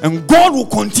righteousness. And God will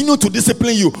continue to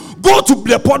discipline you. Go to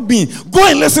the port bean. Go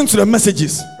and listen to the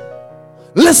messages.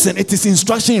 Listen, it is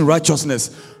instruction in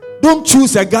righteousness. Don't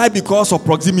choose a guy because of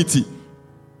proximity.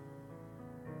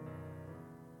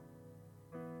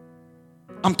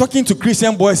 I'm talking to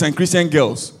Christian boys and Christian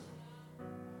girls.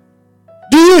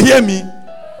 Do you hear me?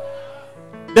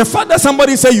 The fact that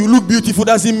somebody say you look beautiful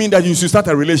doesn't mean that you should start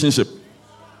a relationship.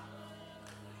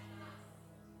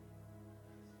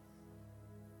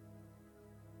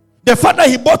 The fact that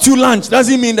he bought you lunch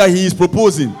doesn't mean that he is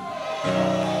proposing.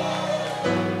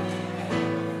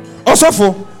 Also,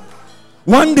 for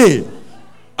one day,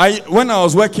 when I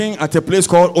was working at a place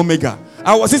called Omega,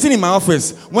 I was sitting in my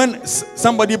office when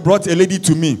somebody brought a lady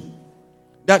to me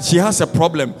that she has a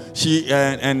problem.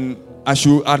 And I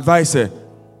should advise her.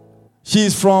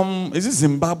 She's from, is it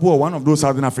Zimbabwe or one of those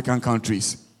Southern African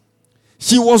countries?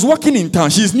 She was working in town.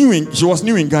 She was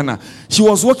new in Ghana. She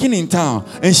was working in town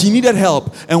and she needed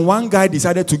help. And one guy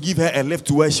decided to give her a lift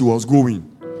to where she was going.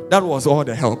 That was all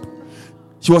the help.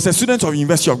 She was a student of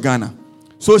University of Ghana.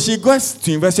 So she goes to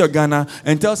University of Ghana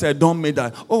and tells her dorm mate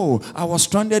that, oh, I was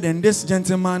stranded and this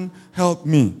gentleman helped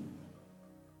me.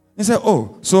 He said,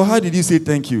 oh, so how did you say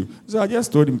thank you? So I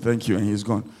just told him thank you and he's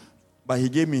gone. But he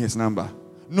gave me his number.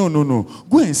 No.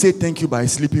 Go and say thank you by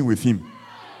sleeping with him.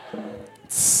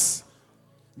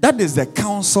 That is the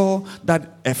counsel that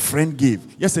a friend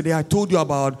gave. Yesterday I told you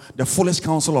about the foolish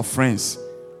counsel of friends.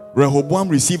 Rehoboam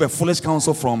received a foolish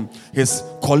counsel from his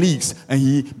colleagues,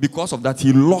 and because of that,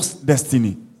 he lost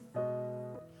destiny.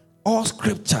 All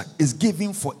scripture is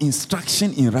given for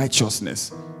instruction in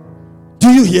righteousness. Do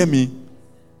you hear me?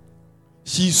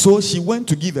 She went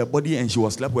to give her body and she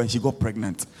was slept when she got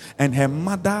pregnant. And her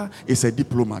mother is a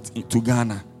diplomat to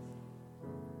Ghana.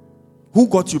 Who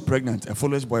got you pregnant? A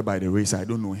foolish boy by the way, so I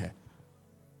don't know her.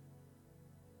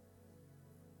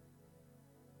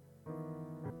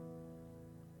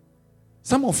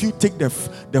 Some of you take the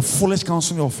foolish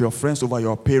counsel of your friends over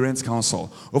your parents'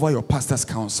 counsel, over your pastor's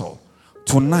counsel.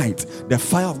 Tonight, the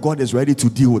fire of God is ready to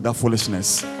deal with that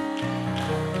foolishness.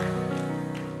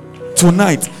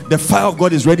 Tonight, the fire of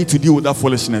God is ready to deal with that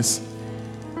foolishness.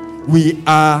 We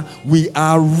are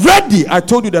ready. I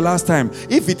told you the last time,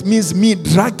 if it means me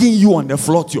dragging you on the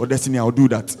floor to your destiny, I'll do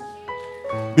that.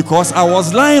 Because I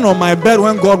was lying on my bed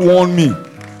when God warned me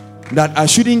that I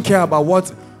shouldn't care about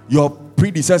what your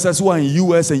predecessors who are in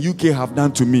US and UK have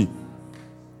done to me.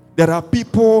 There are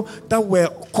people that were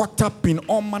caught up in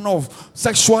all manner of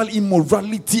sexual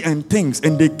immorality and things,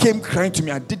 and they came crying to me.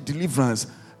 I did deliverance.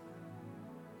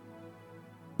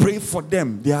 Pray for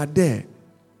them. They are there.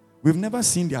 We've never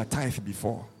seen their tithe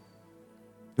before.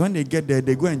 When they get there,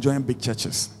 they go and join big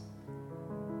churches.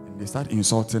 And they start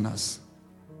insulting us.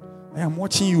 I am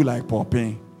watching you like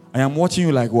Popin. I am watching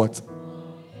you like what?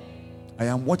 I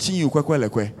am watching you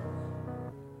kwe.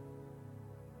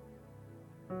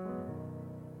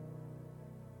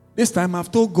 This time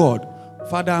I've told God,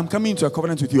 Father, I'm coming into a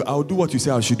covenant with you. I'll do what you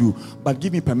say I should do. But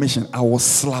give me permission. I will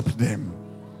slap them.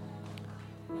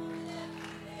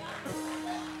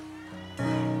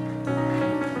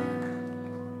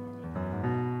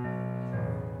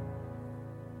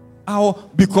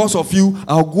 Because of you,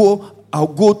 I'll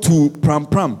go to Pram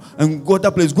and go to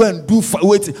that place. Go and do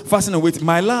fasting and wait.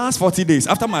 My last 40 days,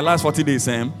 after my last 40 days,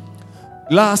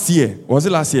 last year,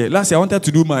 last year I wanted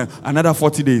to do another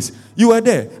 40 days. You were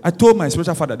there. I told my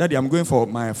spiritual father, Daddy, I'm going for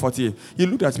my 40. He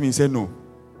looked at me and said, no.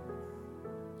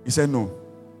 He said, no.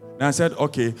 Then I said,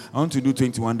 okay, I want to do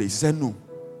 21 days. He said, no.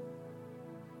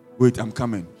 Wait, I'm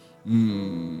coming.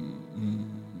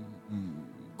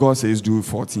 God says do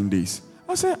 14 days.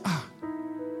 I said,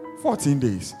 14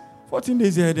 days. 14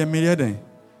 days here, then.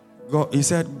 He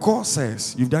said, God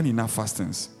says you've done enough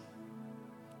fastings.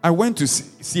 I went to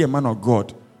see a man of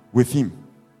God with him.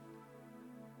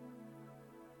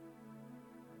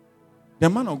 The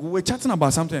man of God, we were chatting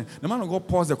about something. The man of God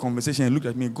paused the conversation and looked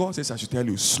at me. God says, I should tell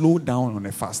you, slow down on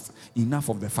the fast. Enough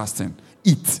of the fasting.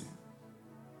 Eat.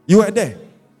 You were there.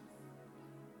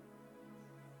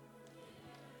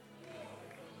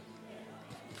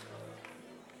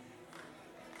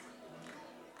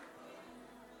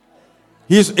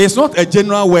 It's not a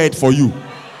general word for you.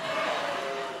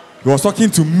 He was talking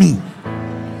to me.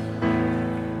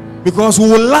 Because we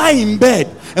will lie in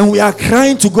bed and we are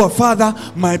crying to God, Father,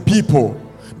 my people,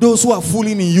 those who are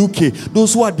fooling in UK,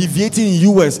 those who are deviating in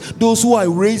US, those who are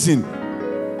raising,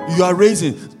 you are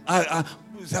raising.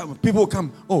 People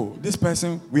come, oh, this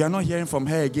person, we are not hearing from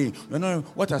her again. We don't know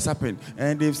what has happened.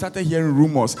 And they've started hearing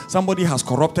rumors. Somebody has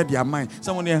corrupted their mind.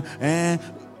 Somebody,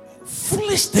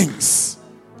 foolish things.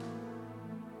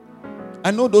 I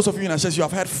know those of you in our church, you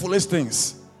have heard foolish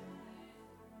things.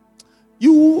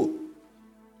 You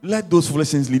let those foolish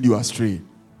things lead you astray.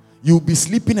 You'll be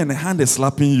sleeping and a hand is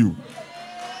slapping you.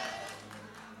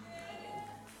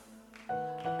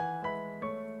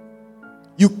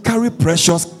 You carry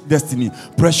precious destiny,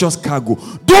 precious cargo.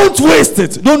 Don't waste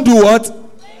it. Don't do what?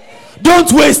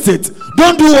 Don't waste it.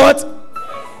 Don't do what?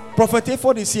 Prophet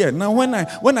A4 this year. Now, when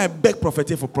I beg Prophet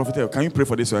A4, can you pray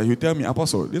for this one? He'll tell me,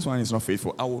 Apostle, this one is not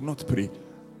faithful. I will not pray.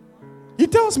 He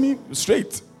tells me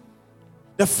straight.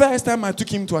 The first time I took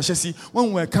him to Ashesi, when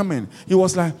we were coming, he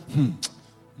was like,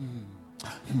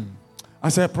 I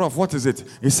said, Prof, what is it?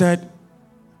 He said,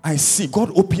 I see.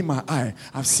 God opened my eye.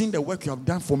 I've seen the work you have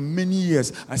done for many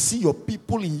years. I see your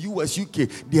people in US, UK.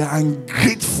 They are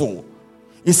ungrateful.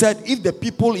 He said, if the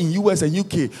people in US and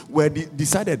UK were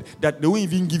decided that they won't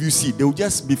even give you seed, they will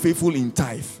just be faithful in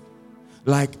tithe.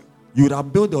 Like you would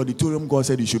have built the auditorium God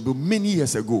said you should build many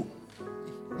years ago.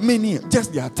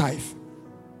 Just their tithe.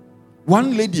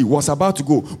 One lady was about to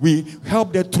go. We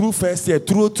helped her through first year,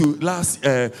 through to last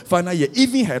final year.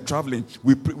 Even her traveling,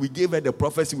 we gave her the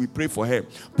prophecy. We prayed for her.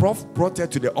 Prof brought her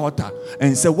to the altar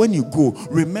and said, when you go,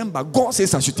 remember, God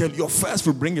says I should tell you, your first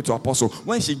will bring it to Apostle.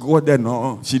 When she got there,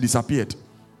 no, she disappeared.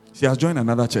 She has joined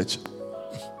another church.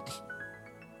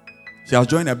 She has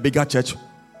joined a bigger church,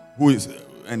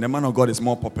 and the man of God is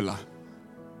more popular.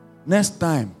 Next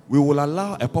time, we will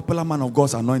allow a popular man of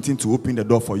God's anointing to open the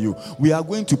door for you. We are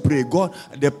going to pray. God,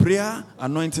 the prayer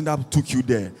anointing that took you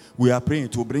there, we are praying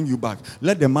to bring you back.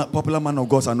 Let the popular man of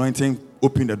God's anointing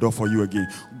open the door for you again.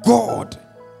 God,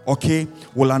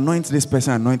 will anoint this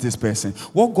person,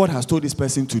 What God has told this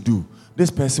person to do, this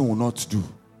person will not do.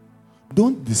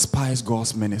 Don't despise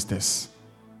God's ministers.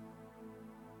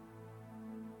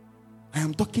 I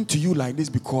am talking to you like this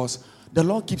because the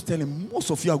Lord keeps telling most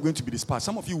of you are going to be dispersed.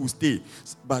 Some of you will stay,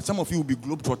 but some of you will be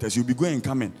globetrotters. You'll be going and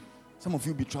coming. Some of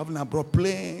you will be traveling abroad.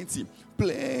 Plenty.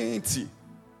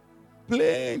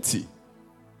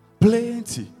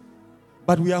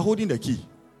 But we are holding the key.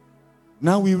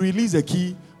 Now we release the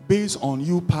key based on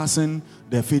you passing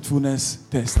the faithfulness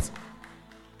test.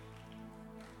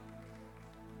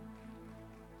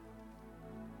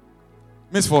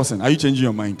 Miss Forsen, are you changing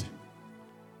your mind?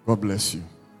 God bless you.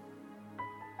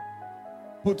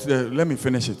 Let me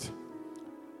finish it.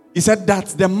 He said that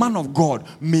the man of God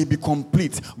may be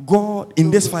complete. God,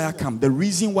 in this fire camp, the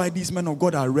reason why these men of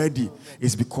God are ready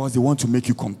is because they want to make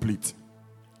you complete.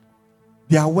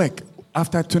 Their work,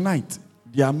 after tonight,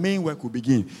 their main work will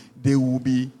begin. They will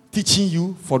be teaching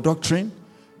you for doctrine.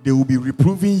 They will be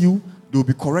reproving you. They will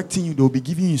be correcting you. They will be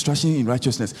giving you instruction in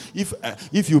righteousness.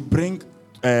 If you bring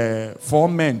 4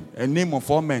 men, a name of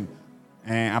 4 men,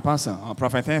 Apostle,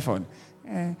 Prophet Hayford,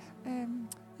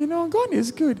 God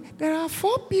is good. There are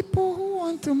 4 people who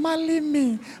want to marry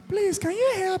me. Please, can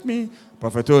you help me?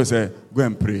 Prophet will say, go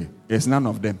and pray. It's none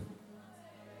of them.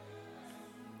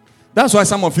 That's why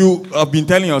some of you have been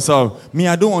telling yourself,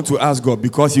 I don't want to ask God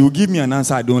because he will give me an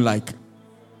answer I don't like.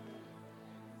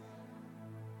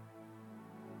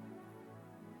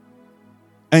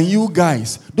 And you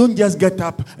guys, don't just get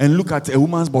up and look at a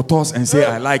woman's buttocks and say,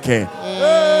 I like her.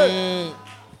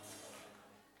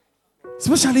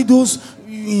 Especially those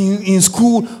in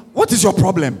school. What is your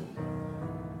problem?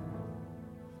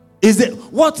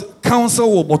 What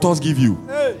counsel will buttocks give you?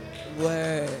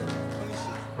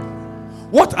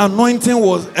 What anointing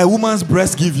will a woman's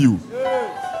breast give you?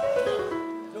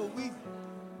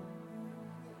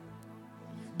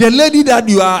 The lady that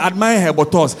you are admiring her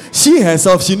buttocks, she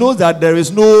herself, she knows that there is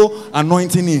no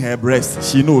anointing in her breast.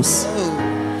 She knows.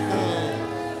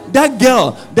 that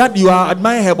girl that you are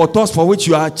admiring her bottles for which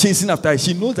you are chasing after,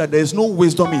 she knows that there is no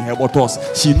wisdom in her bottles.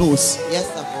 She knows. Yes,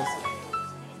 Apostle.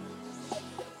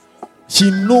 She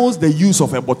knows the use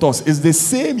of her bottles. It's the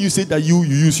same usage that you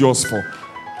use yours for.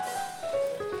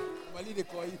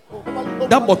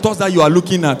 That bottles that you are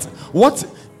looking at, what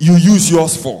you use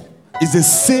yours for, is the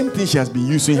same thing she has been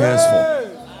using hers for.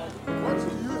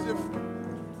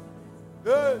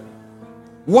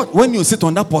 What when you sit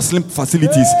on that porcelain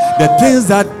facilities, the things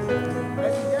that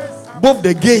both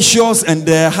the gaseous and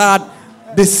the hard,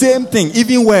 the same thing,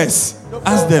 even worse.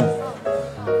 Ask them.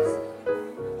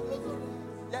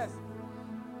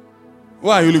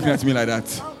 Why are you looking at me like that?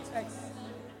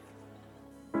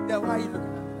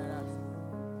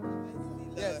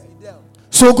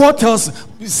 So God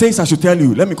says I should tell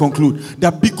you, let me conclude,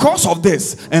 that because of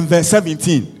this, and verse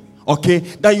 17, okay,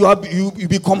 that you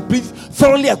be complete,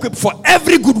 thoroughly equipped for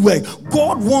every good work.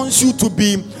 God wants you to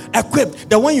be equipped,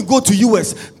 that when you go to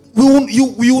US, we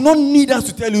will not need us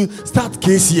to tell you, start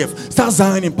KCF, start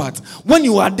Zion Impact. When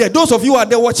you are there, those of you who are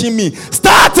there watching me,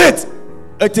 start it.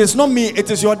 It is not me,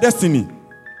 it is your destiny.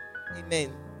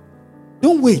 Amen.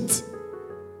 Don't wait.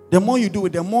 The more you do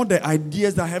it, the more the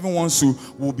ideas that heaven wants to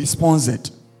will be sponsored.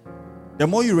 The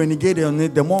more you renegade on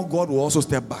it, the more God will also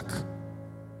step back.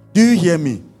 Do you hear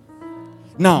me?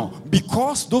 Now,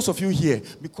 because those of you here,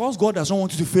 because God doesn't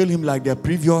want you to fail him like the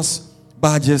previous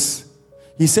badges,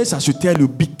 he says I should tell you,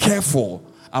 be careful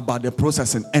about the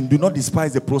processing and do not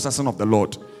despise the processing of the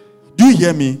Lord. Do you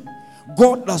hear me?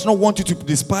 God does not want you to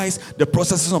despise the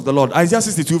processing of the Lord. Isaiah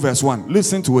 62 verse 1.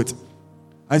 Listen to it.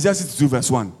 Isaiah 62 verse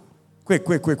 1.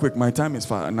 Quick. My time is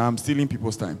far. Now I'm stealing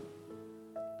people's time.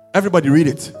 Everybody read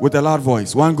it with a loud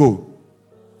voice. One go.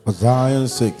 For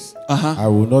Zion's sake, I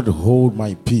will not hold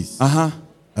my peace.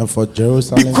 And for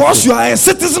Jerusalem, because you are a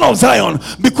citizen of Zion,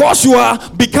 because you are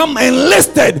become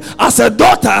enlisted as a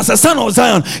daughter, as a son of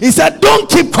Zion, he said, don't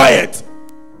keep quiet.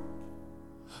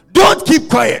 Don't keep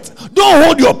quiet. Don't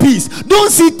hold your peace.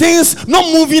 Don't see things not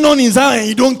moving on in Zion.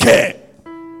 You don't care.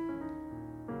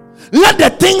 Let the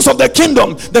things of the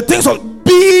kingdom, the things of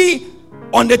be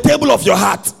on the table of your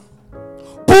heart.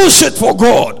 Push it for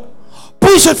God.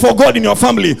 Push it for God in your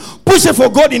family. Push it for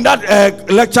God in that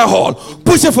lecture hall.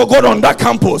 Push it for God on that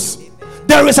campus.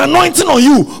 There is anointing on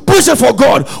you. Push it for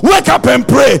God. Wake up and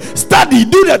pray. Study.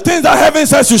 Do the things that heaven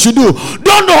says you should do.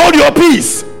 Don't hold your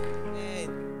peace.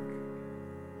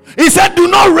 He said, do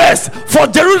not rest. For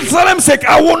Jerusalem's sake,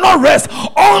 I will not rest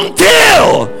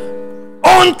until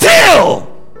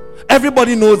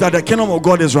everybody knows that the kingdom of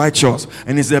God is righteous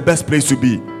and is the best place to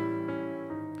be.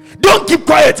 Don't keep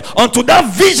quiet until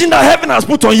that vision that heaven has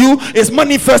put on you is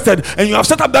manifested and you have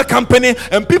set up that company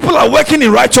and people are working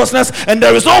in righteousness and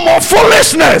there is no more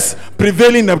foolishness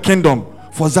prevailing in the kingdom.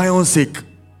 For Zion's sake.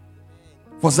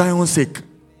 For Zion's sake.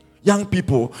 Young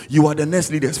people, you are the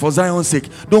next leaders. For Zion's sake,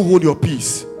 don't hold your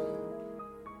peace.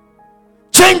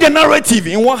 Change the narrative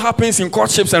in what happens in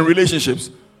courtships and relationships.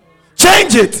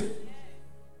 Change it.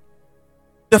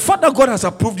 The fact that God has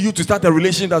approved you to start a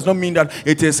relationship does not mean that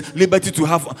it is liberty to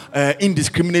have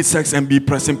indiscriminate sex and be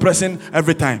pressing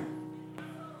every time.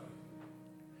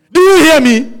 Do you hear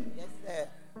me? Yes, sir.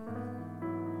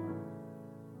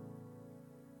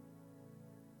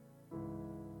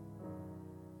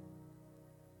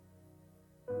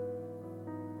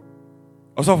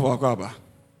 Also for Akwaba.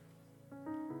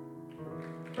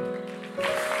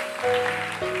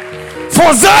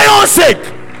 For Zion's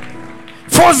sake.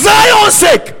 For Zion's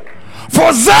sake.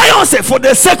 For Zion's sake. For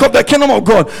the sake of the kingdom of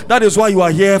God. That is why you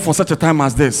are here for such a time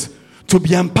as this. To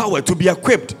be empowered, to be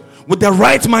equipped with the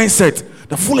right mindset.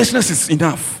 The foolishness is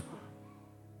enough.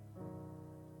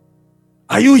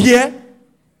 Are you here?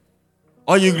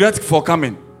 Or you regret for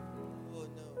coming? Oh,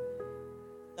 no.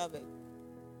 Stop it.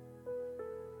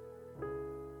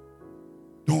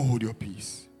 Don't hold your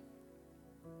peace.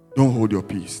 Don't hold your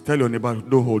peace. Tell your neighbor,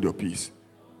 don't hold your peace.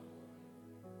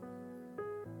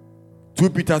 2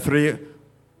 Peter 3.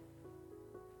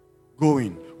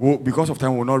 Going. Well, because of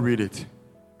time, we'll not read it.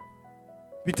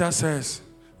 Peter says,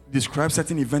 describe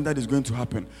certain event that is going to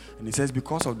happen. And he says,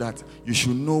 because of that, you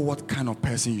should know what kind of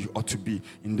person you ought to be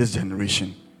in this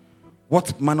generation.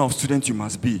 What manner of student you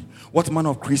must be. What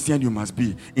manner of Christian you must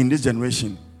be in this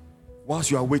generation.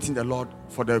 Whilst you are waiting the Lord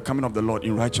for the coming of the Lord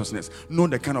in righteousness, know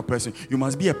the kind of person. You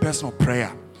must be a person of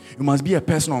prayer. You must be a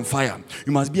person on fire.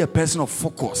 You must be a person of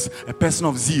focus, a person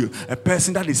of zeal, a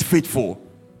person that is faithful.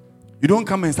 You don't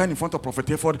come and stand in front of Prophet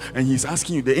Efford and he's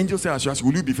asking you, the angel says,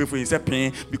 will you be faithful? He said,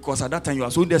 pain, because at that time you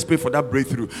are so desperate for that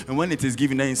breakthrough. And when it is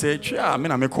given, then he said, I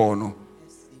make call no.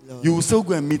 You will still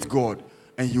go and meet God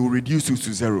and he will reduce you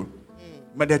to zero.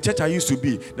 But the church I used to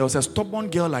be, there was a stubborn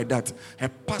girl like that. Her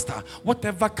pastor,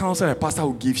 whatever counsel her pastor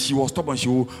would give, she was stubborn.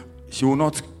 She will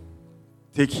not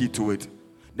take heed to it.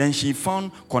 Then she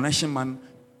found connection man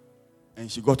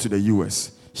and she got to the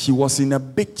US. She was in a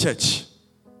big church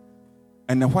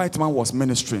and the white man was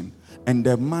ministering. And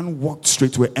the man walked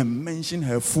straight to her and mentioned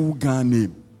her full Ghana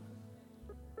name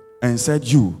and said,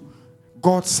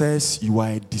 God says you are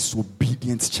a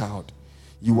disobedient child.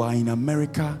 You are in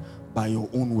America by your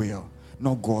own will,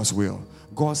 not God's will.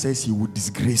 God says he will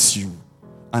disgrace you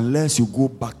unless you go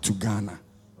back to Ghana.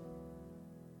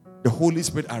 The Holy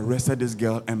Spirit arrested this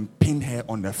girl and pinned her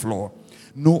on the floor.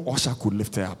 No usher could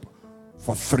lift her up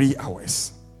for 3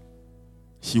 hours.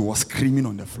 She was screaming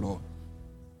on the floor.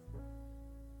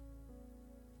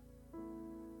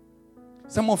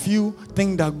 Some of you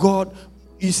think that God,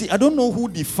 you see, I don't know who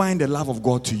defined the love of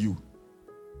God to you.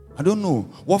 I don't know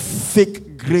what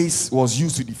fake grace was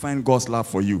used to define God's love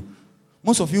for you.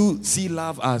 Most of you see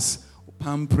love as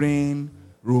pampering,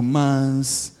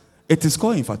 romance. It is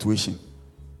called infatuation.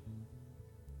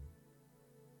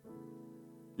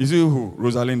 You see who?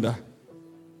 Rosalinda.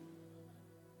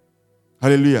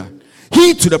 Hallelujah.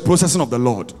 Heed to the processing of the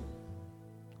Lord.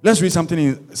 Let's read something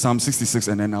in Psalm 66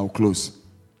 and then I'll close.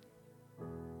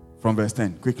 From verse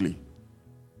 10, quickly.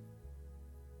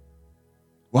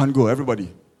 One go,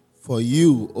 everybody. For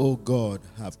you, O God,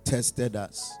 have tested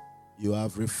us. You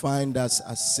have refined us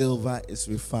as silver is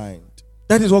refined.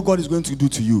 That is what God is going to do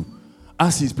to you.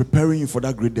 As he's preparing you for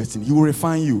that great destiny, he will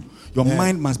refine you. Your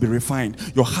mind must be refined.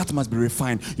 Your heart must be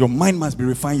refined. Your mind must be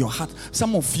refined. Your heart.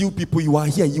 Some of you people, you are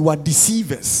here. You are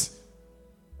deceivers.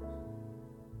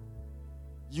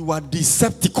 You are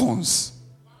Decepticons.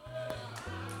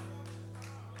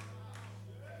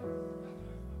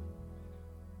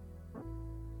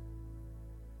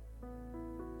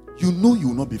 You know you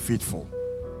will not be faithful.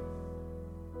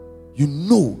 You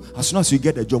know as soon as you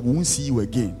get a job, we won't see you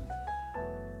again.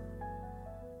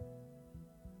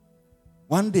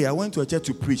 One day I went to a church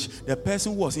to preach. The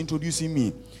person who was introducing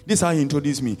me, this is how he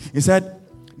introduced me. He said,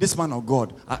 this man of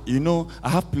God, I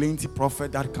have plenty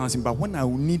prophet that comes in, but when I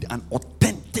will need an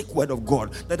authentic word of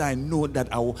God that I know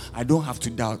that I don't have to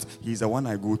doubt, he's the one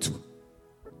I go to.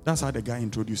 That's how the guy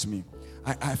introduced me.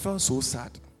 I felt so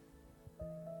sad.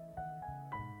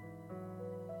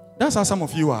 That's how some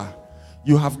of you are.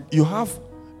 You have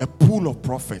a pool of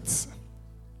prophets,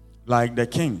 like the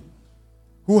king,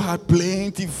 who had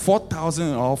plenty,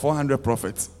 4,000 or 400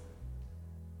 prophets.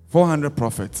 400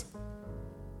 prophets.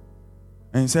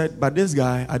 And he said, but this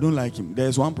guy, I don't like him.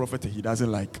 There's one prophet he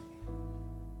doesn't like.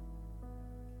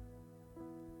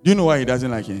 Do you know why he doesn't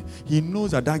like him? He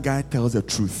knows that guy tells the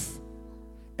truth.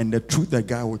 And the truth that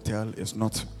guy will tell is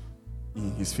not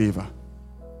in his favor.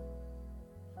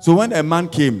 So when a man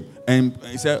came and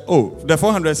he said, the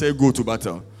 400 said go to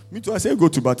battle. Me too, I said go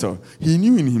to battle. He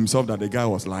knew in himself that the guy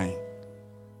was lying.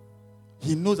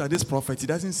 He knows that this prophet, he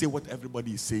doesn't say what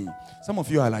everybody is saying. Some of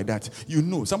you are like that. You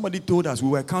know, somebody told us, we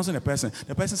were counseling a person.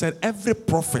 The person said, every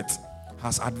prophet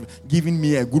has given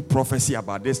me a good prophecy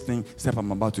about this thing, step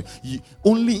I'm about to.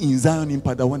 Only in Zion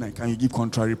Impact that when I can, you give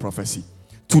contrary prophecy.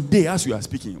 Today, as we are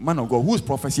speaking, man of God, whose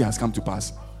prophecy has come to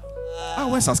pass?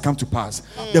 Ours has come to pass.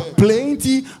 The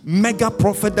plenty mega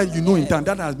prophet that you know in town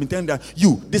that has been telling that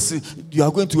you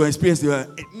are going to experience,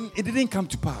 it didn't come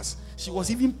to pass. She was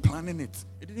even planning it.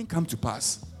 It didn't come to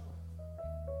pass.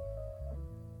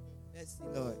 Yes,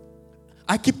 Lord.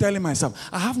 I keep telling myself,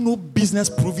 I have no business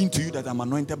proving to you that I'm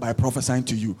anointed by prophesying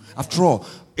to you. After all,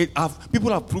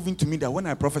 people have proven to me that when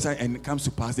I prophesy and it comes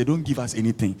to pass, they don't give us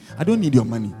anything. I don't need your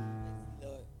money.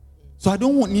 So I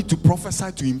don't need to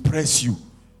prophesy to impress you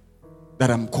that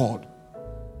I'm called.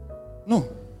 No.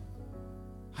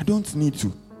 I don't need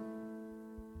to.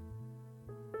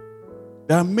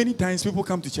 There are many times people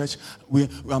come to church, we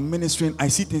are ministering, I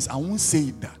see things, I won't say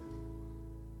it that.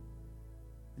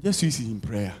 Just use it in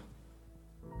prayer.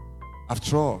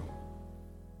 After all,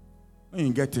 when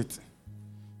you get it,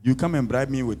 you come and bribe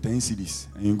me with 10 cedis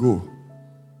and you go.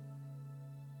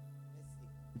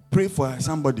 Pray for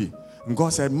somebody. And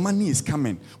God said, money is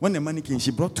coming. When the money came,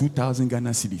 she brought 2,000 Ghana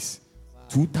cedis.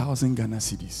 2,000 Ghana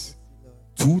cedis.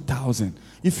 2,000.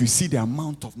 If you see the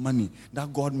amount of money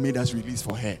that God made us release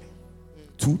for her,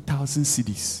 2,000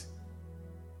 cedis.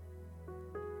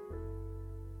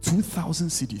 2,000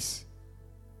 cedis.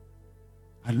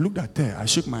 I looked at her. I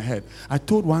shook my head. I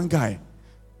told a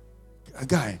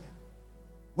guy,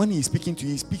 when he's speaking to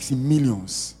you, he speaks in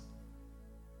millions.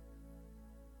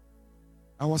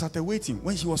 I was at a waiting.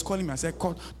 When she was calling me, I said,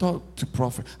 talk to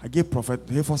Prophet. I gave Prophet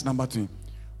the first number to him.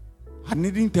 I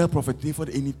didn't tell Prophet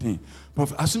Hayford anything.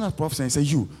 Prophet, as soon as Prophet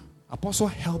said, Apostle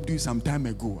helped you some time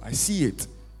ago. I see it.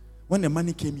 When the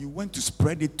money came, you went to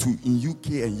spread it to in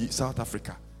UK and South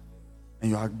Africa.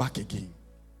 And you are back again.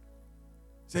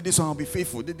 Said this one will be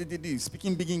faithful.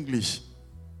 Speaking big English.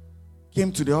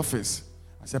 Came to the office.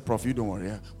 I said, Prof, you don't worry.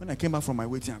 When I came back from my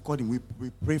waiting, I called him. We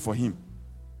prayed for him.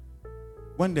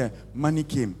 When the money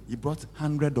came, he brought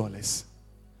 $100.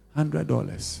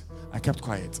 $100. I kept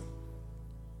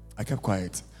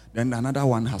quiet. Then another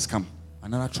one has come.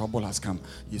 Another trouble has come.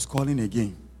 He's calling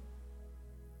again.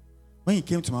 When he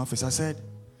came to my office, I said,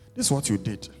 this is what you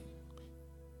did.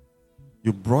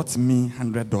 You brought me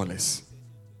 $100.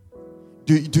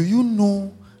 Do you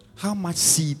know how much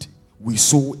seed we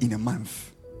sow in a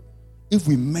month? If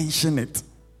we mention it,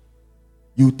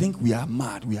 you think we are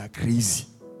mad, we are crazy.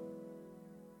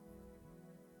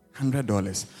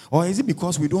 $100. Or is it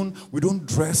because we don't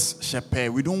dress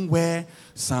shepherd, we don't wear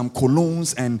some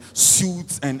colognes and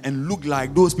suits and look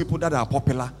like those people that are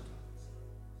popular?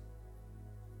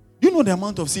 You know the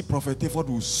amount of seed Prophet Teford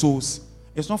who sows?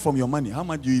 It's not from your money. How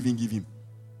much do you even give him?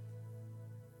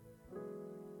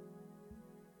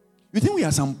 You think we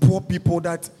are some poor people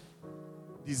that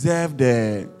deserve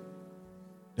the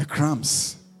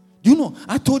crumbs? Do you know?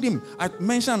 I told him, I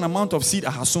mentioned an amount of seed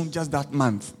I had sown just that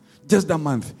month.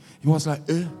 He was like,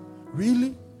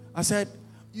 really? I said,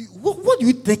 what do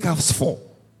you take us for?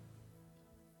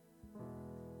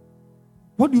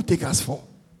 What do you take us for?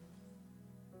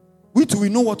 We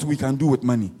know what we can do with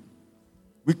money.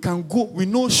 We can go, we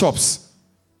know shops.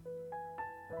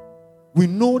 We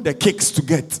know the cakes to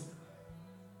get.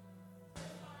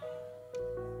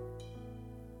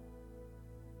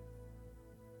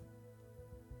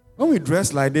 When we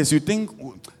dress like this, you think,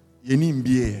 you need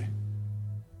beer.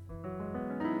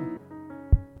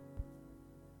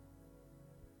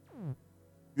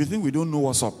 You think we don't know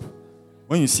what's up.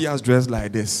 When you see us dressed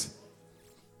like this,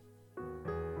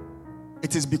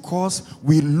 it is because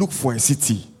we look for a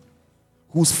city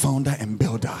whose founder and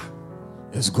builder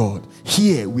is God.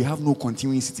 Here, we have no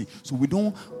continuing city. So we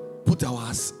don't put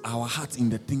our heart in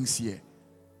the things here.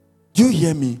 Do you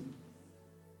hear me?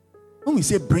 When we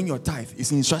say bring your tithe,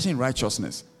 it's instruction in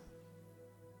righteousness.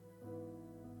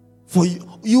 For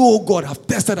you, O God, have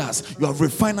tested us. You have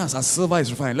refined us as silver is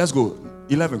refined. Let's go.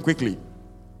 11, quickly.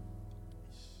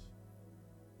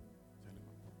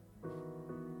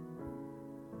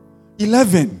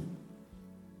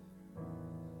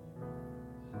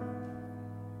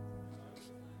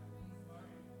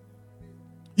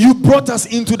 You brought us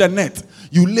into the net.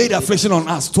 You laid affliction on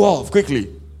us. 12,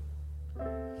 quickly.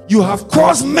 You have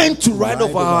caused men to ride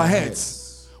over our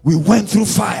heads. We went through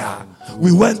fire.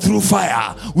 We went through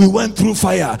fire. We went through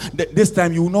fire. This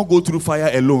time you will not go through fire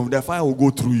alone. The fire will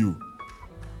go through you.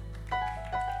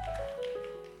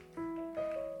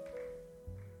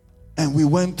 And we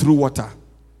went through water.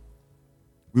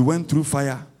 We went through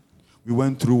fire. We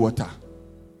went through water.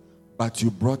 But you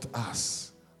brought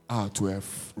us out to a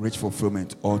rich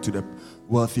fulfillment or to the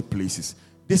wealthy places.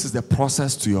 This is the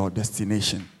process to your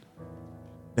destination.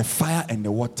 The fire and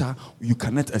the water, you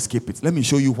cannot escape it. Let me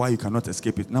show you why you cannot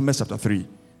escape it. Numbers chapter 3,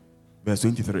 verse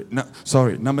 23.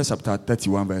 Numbers chapter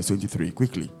 31, verse 23.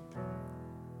 Quickly.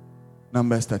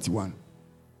 Numbers 31.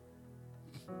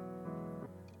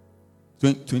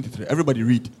 23. Everybody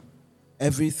read.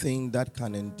 Everything that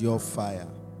can endure fire,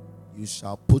 you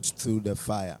shall put through the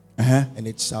fire, and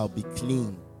it shall be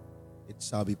clean. It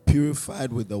shall be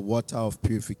purified with the water of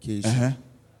purification.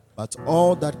 But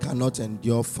all that cannot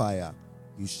endure fire,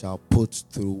 you shall put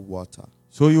through water.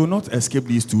 So you will not escape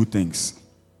these two things.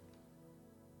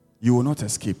 You will not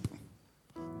escape.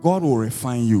 God will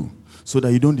refine you so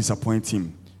that you don't disappoint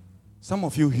him. Some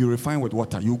of you, he will refine with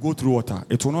water. You go through water.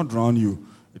 It will not drown you.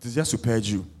 It is just to purge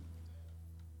you.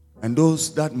 And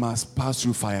those that must pass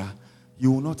through fire,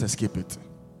 you will not escape it.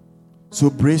 So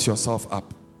brace yourself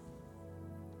up.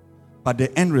 But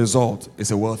the end result is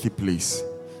a wealthy place.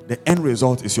 The end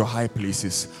result is your high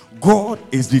places. God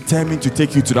is determined to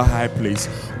take you to that high place.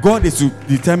 God is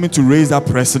determined to raise that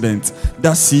president,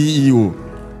 that CEO,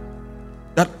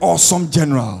 that awesome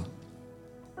general.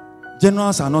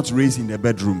 Generals are not raised in their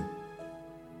bedroom.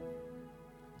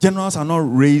 Generals are not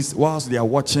raised whilst they are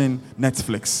watching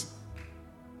Netflix.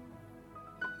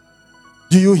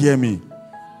 Do you hear me?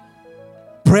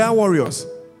 Prayer warriors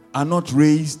are not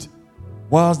raised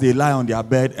whilst they lie on their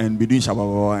bed and be doing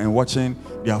shabba and watching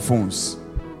their phones.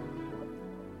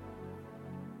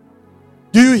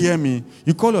 Do you hear me?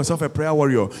 You call yourself a prayer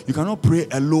warrior. You cannot pray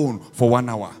alone for 1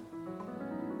 hour.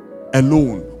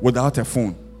 Alone, without a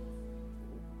phone.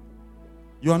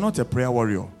 You are not a prayer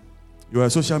warrior. You are a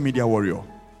social media warrior.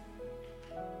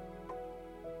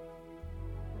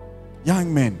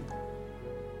 Young men,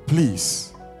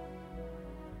 Please.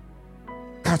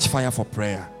 Catch fire for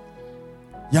prayer.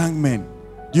 Young men,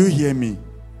 do you hear me?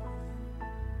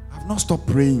 I've not stopped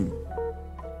praying.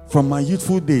 From my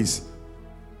youthful days,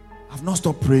 I've not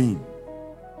stopped praying.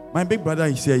 My big brother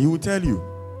is here. He will tell you.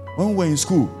 When we were in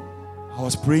school, I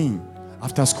was praying.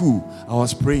 After school, I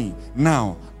was praying.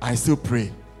 Now, I still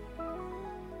pray.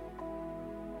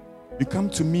 You come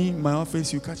to me, my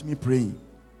office, you catch me praying.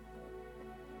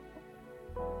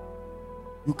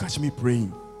 You catch me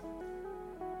praying.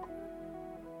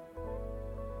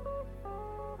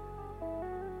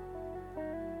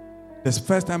 The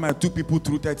first time I took people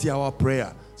through 30-hour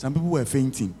prayer, some people were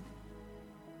fainting.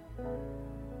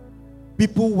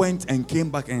 People went and came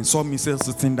back and saw me still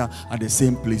sitting down at the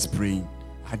same place praying.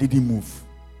 I didn't move.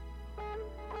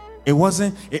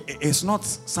 It's not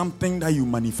something that you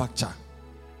manufacture.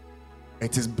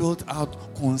 It is built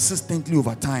out consistently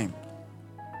over time.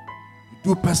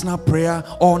 You do personal prayer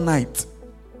all night.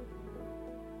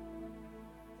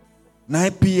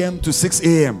 9 p.m. to 6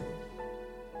 a.m.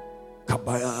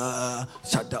 Kabaya,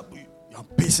 shut up. You're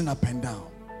pacing up and down.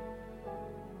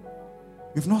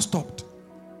 We've not stopped.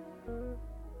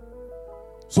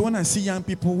 So when I see young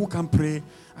people who can pray,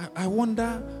 I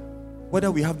wonder whether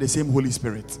we have the same Holy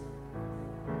Spirit.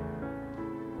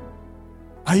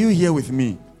 Are you here with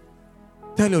me?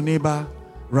 Tell your neighbor,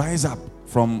 rise up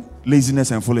from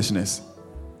laziness and foolishness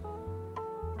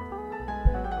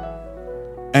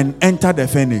and enter the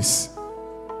furnace.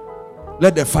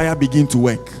 Let the fire begin to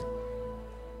work.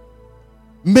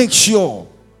 Make sure,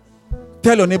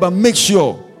 tell your neighbor, make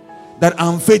sure that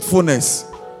unfaithfulness,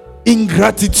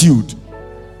 ingratitude,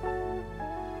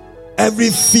 every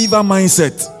fever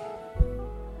mindset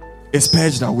is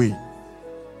purged away.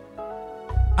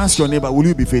 Ask your neighbor, will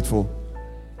you be faithful?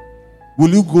 Will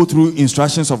you go through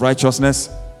instructions of righteousness,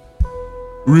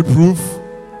 reproof,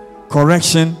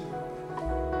 correction,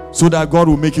 so that God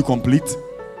will make you complete?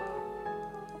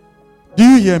 Do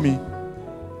you hear me?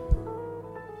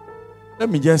 Let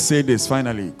me just say this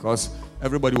finally, because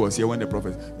everybody was here when the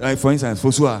prophet, like for instance,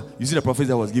 Fosua, you see the prophet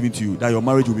that was given to you, that your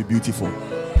marriage will be beautiful.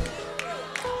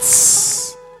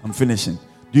 I'm finishing.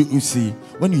 Do you see,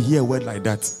 when you hear a word like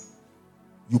that,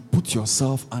 you put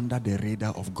yourself under the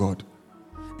radar of God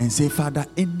and say, Father,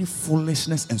 any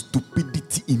foolishness and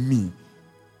stupidity in me,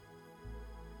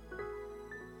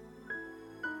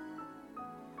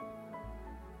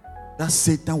 that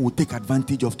Satan will take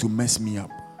advantage of to mess me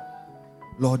up,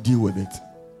 Lord, deal with it.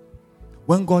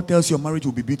 When God tells your marriage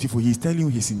will be beautiful, He's telling you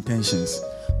His intentions,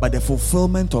 but the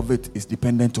fulfillment of it is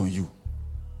dependent on you.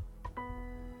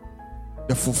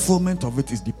 The fulfillment of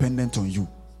it is dependent on you.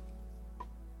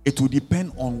 It will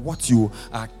depend on what you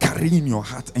are carrying in your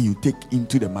heart and you take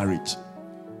into the marriage.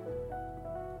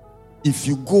 If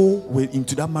you go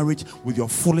into that marriage with your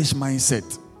foolish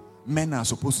mindset, men are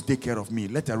supposed to take care of me,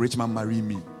 let a rich man marry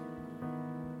me,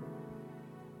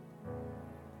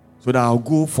 so that I'll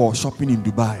go for shopping in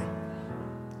Dubai.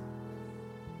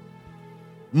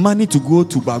 Money to go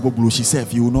to Agbogloshi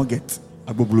self, you will not get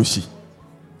Agbogloshi.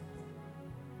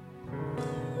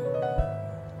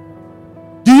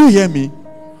 Do you hear me?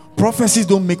 Prophecies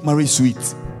don't make marriage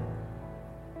sweet.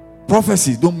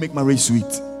 Prophecies don't make marriage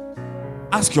sweet.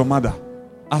 Ask your mother.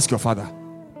 Ask your father.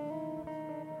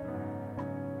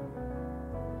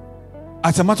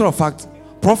 As a matter of fact,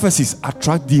 prophecies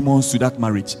attract demons to that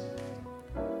marriage.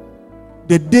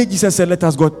 The day Jesus said, let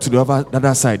us go to the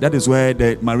other side, that is where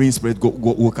the marine spirit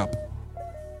woke up.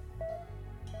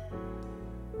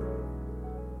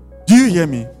 Do you hear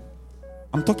me?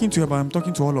 I'm talking to you, but I'm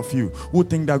talking to all of you who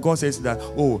think that God says that,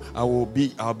 oh,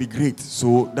 I'll be great,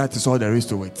 so that is all there is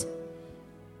to it.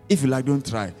 If you like, don't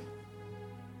try.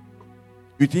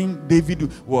 You think David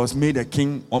was made a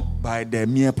king by the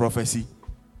mere prophecy?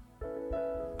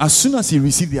 As soon as he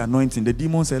received the anointing, the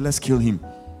demon said, let's kill him.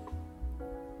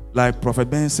 Like Prophet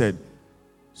Ben said,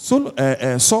 Saul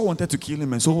wanted to kill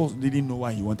him, and Saul didn't know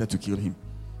why he wanted to kill him.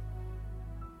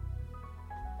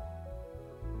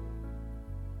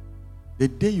 The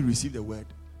day you receive the word,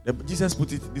 Jesus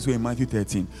put it this way in Matthew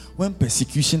 13. When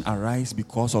persecution arises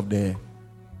because of the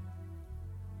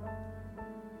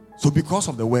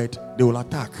word, they will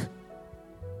attack.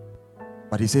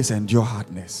 But he says, endure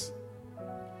hardness.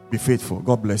 Be faithful.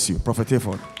 God bless you. Prophet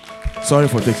Hayford, sorry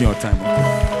for taking your time.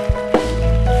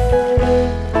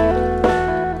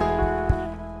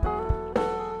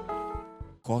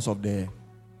 Because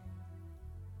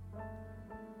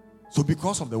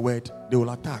of the word, they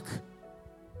will attack.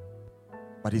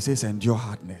 But he says, endure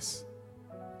hardness.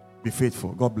 Be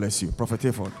faithful. God bless you. Prophet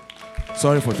Hayford,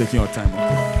 sorry for taking your time.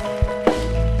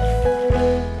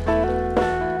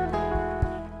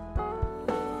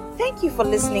 Thank Thank you for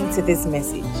listening to this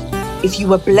message. If you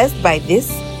were blessed by this,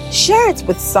 share it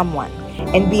with someone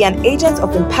and be an agent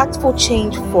of impactful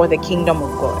change for the kingdom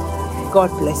of God. God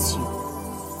bless you.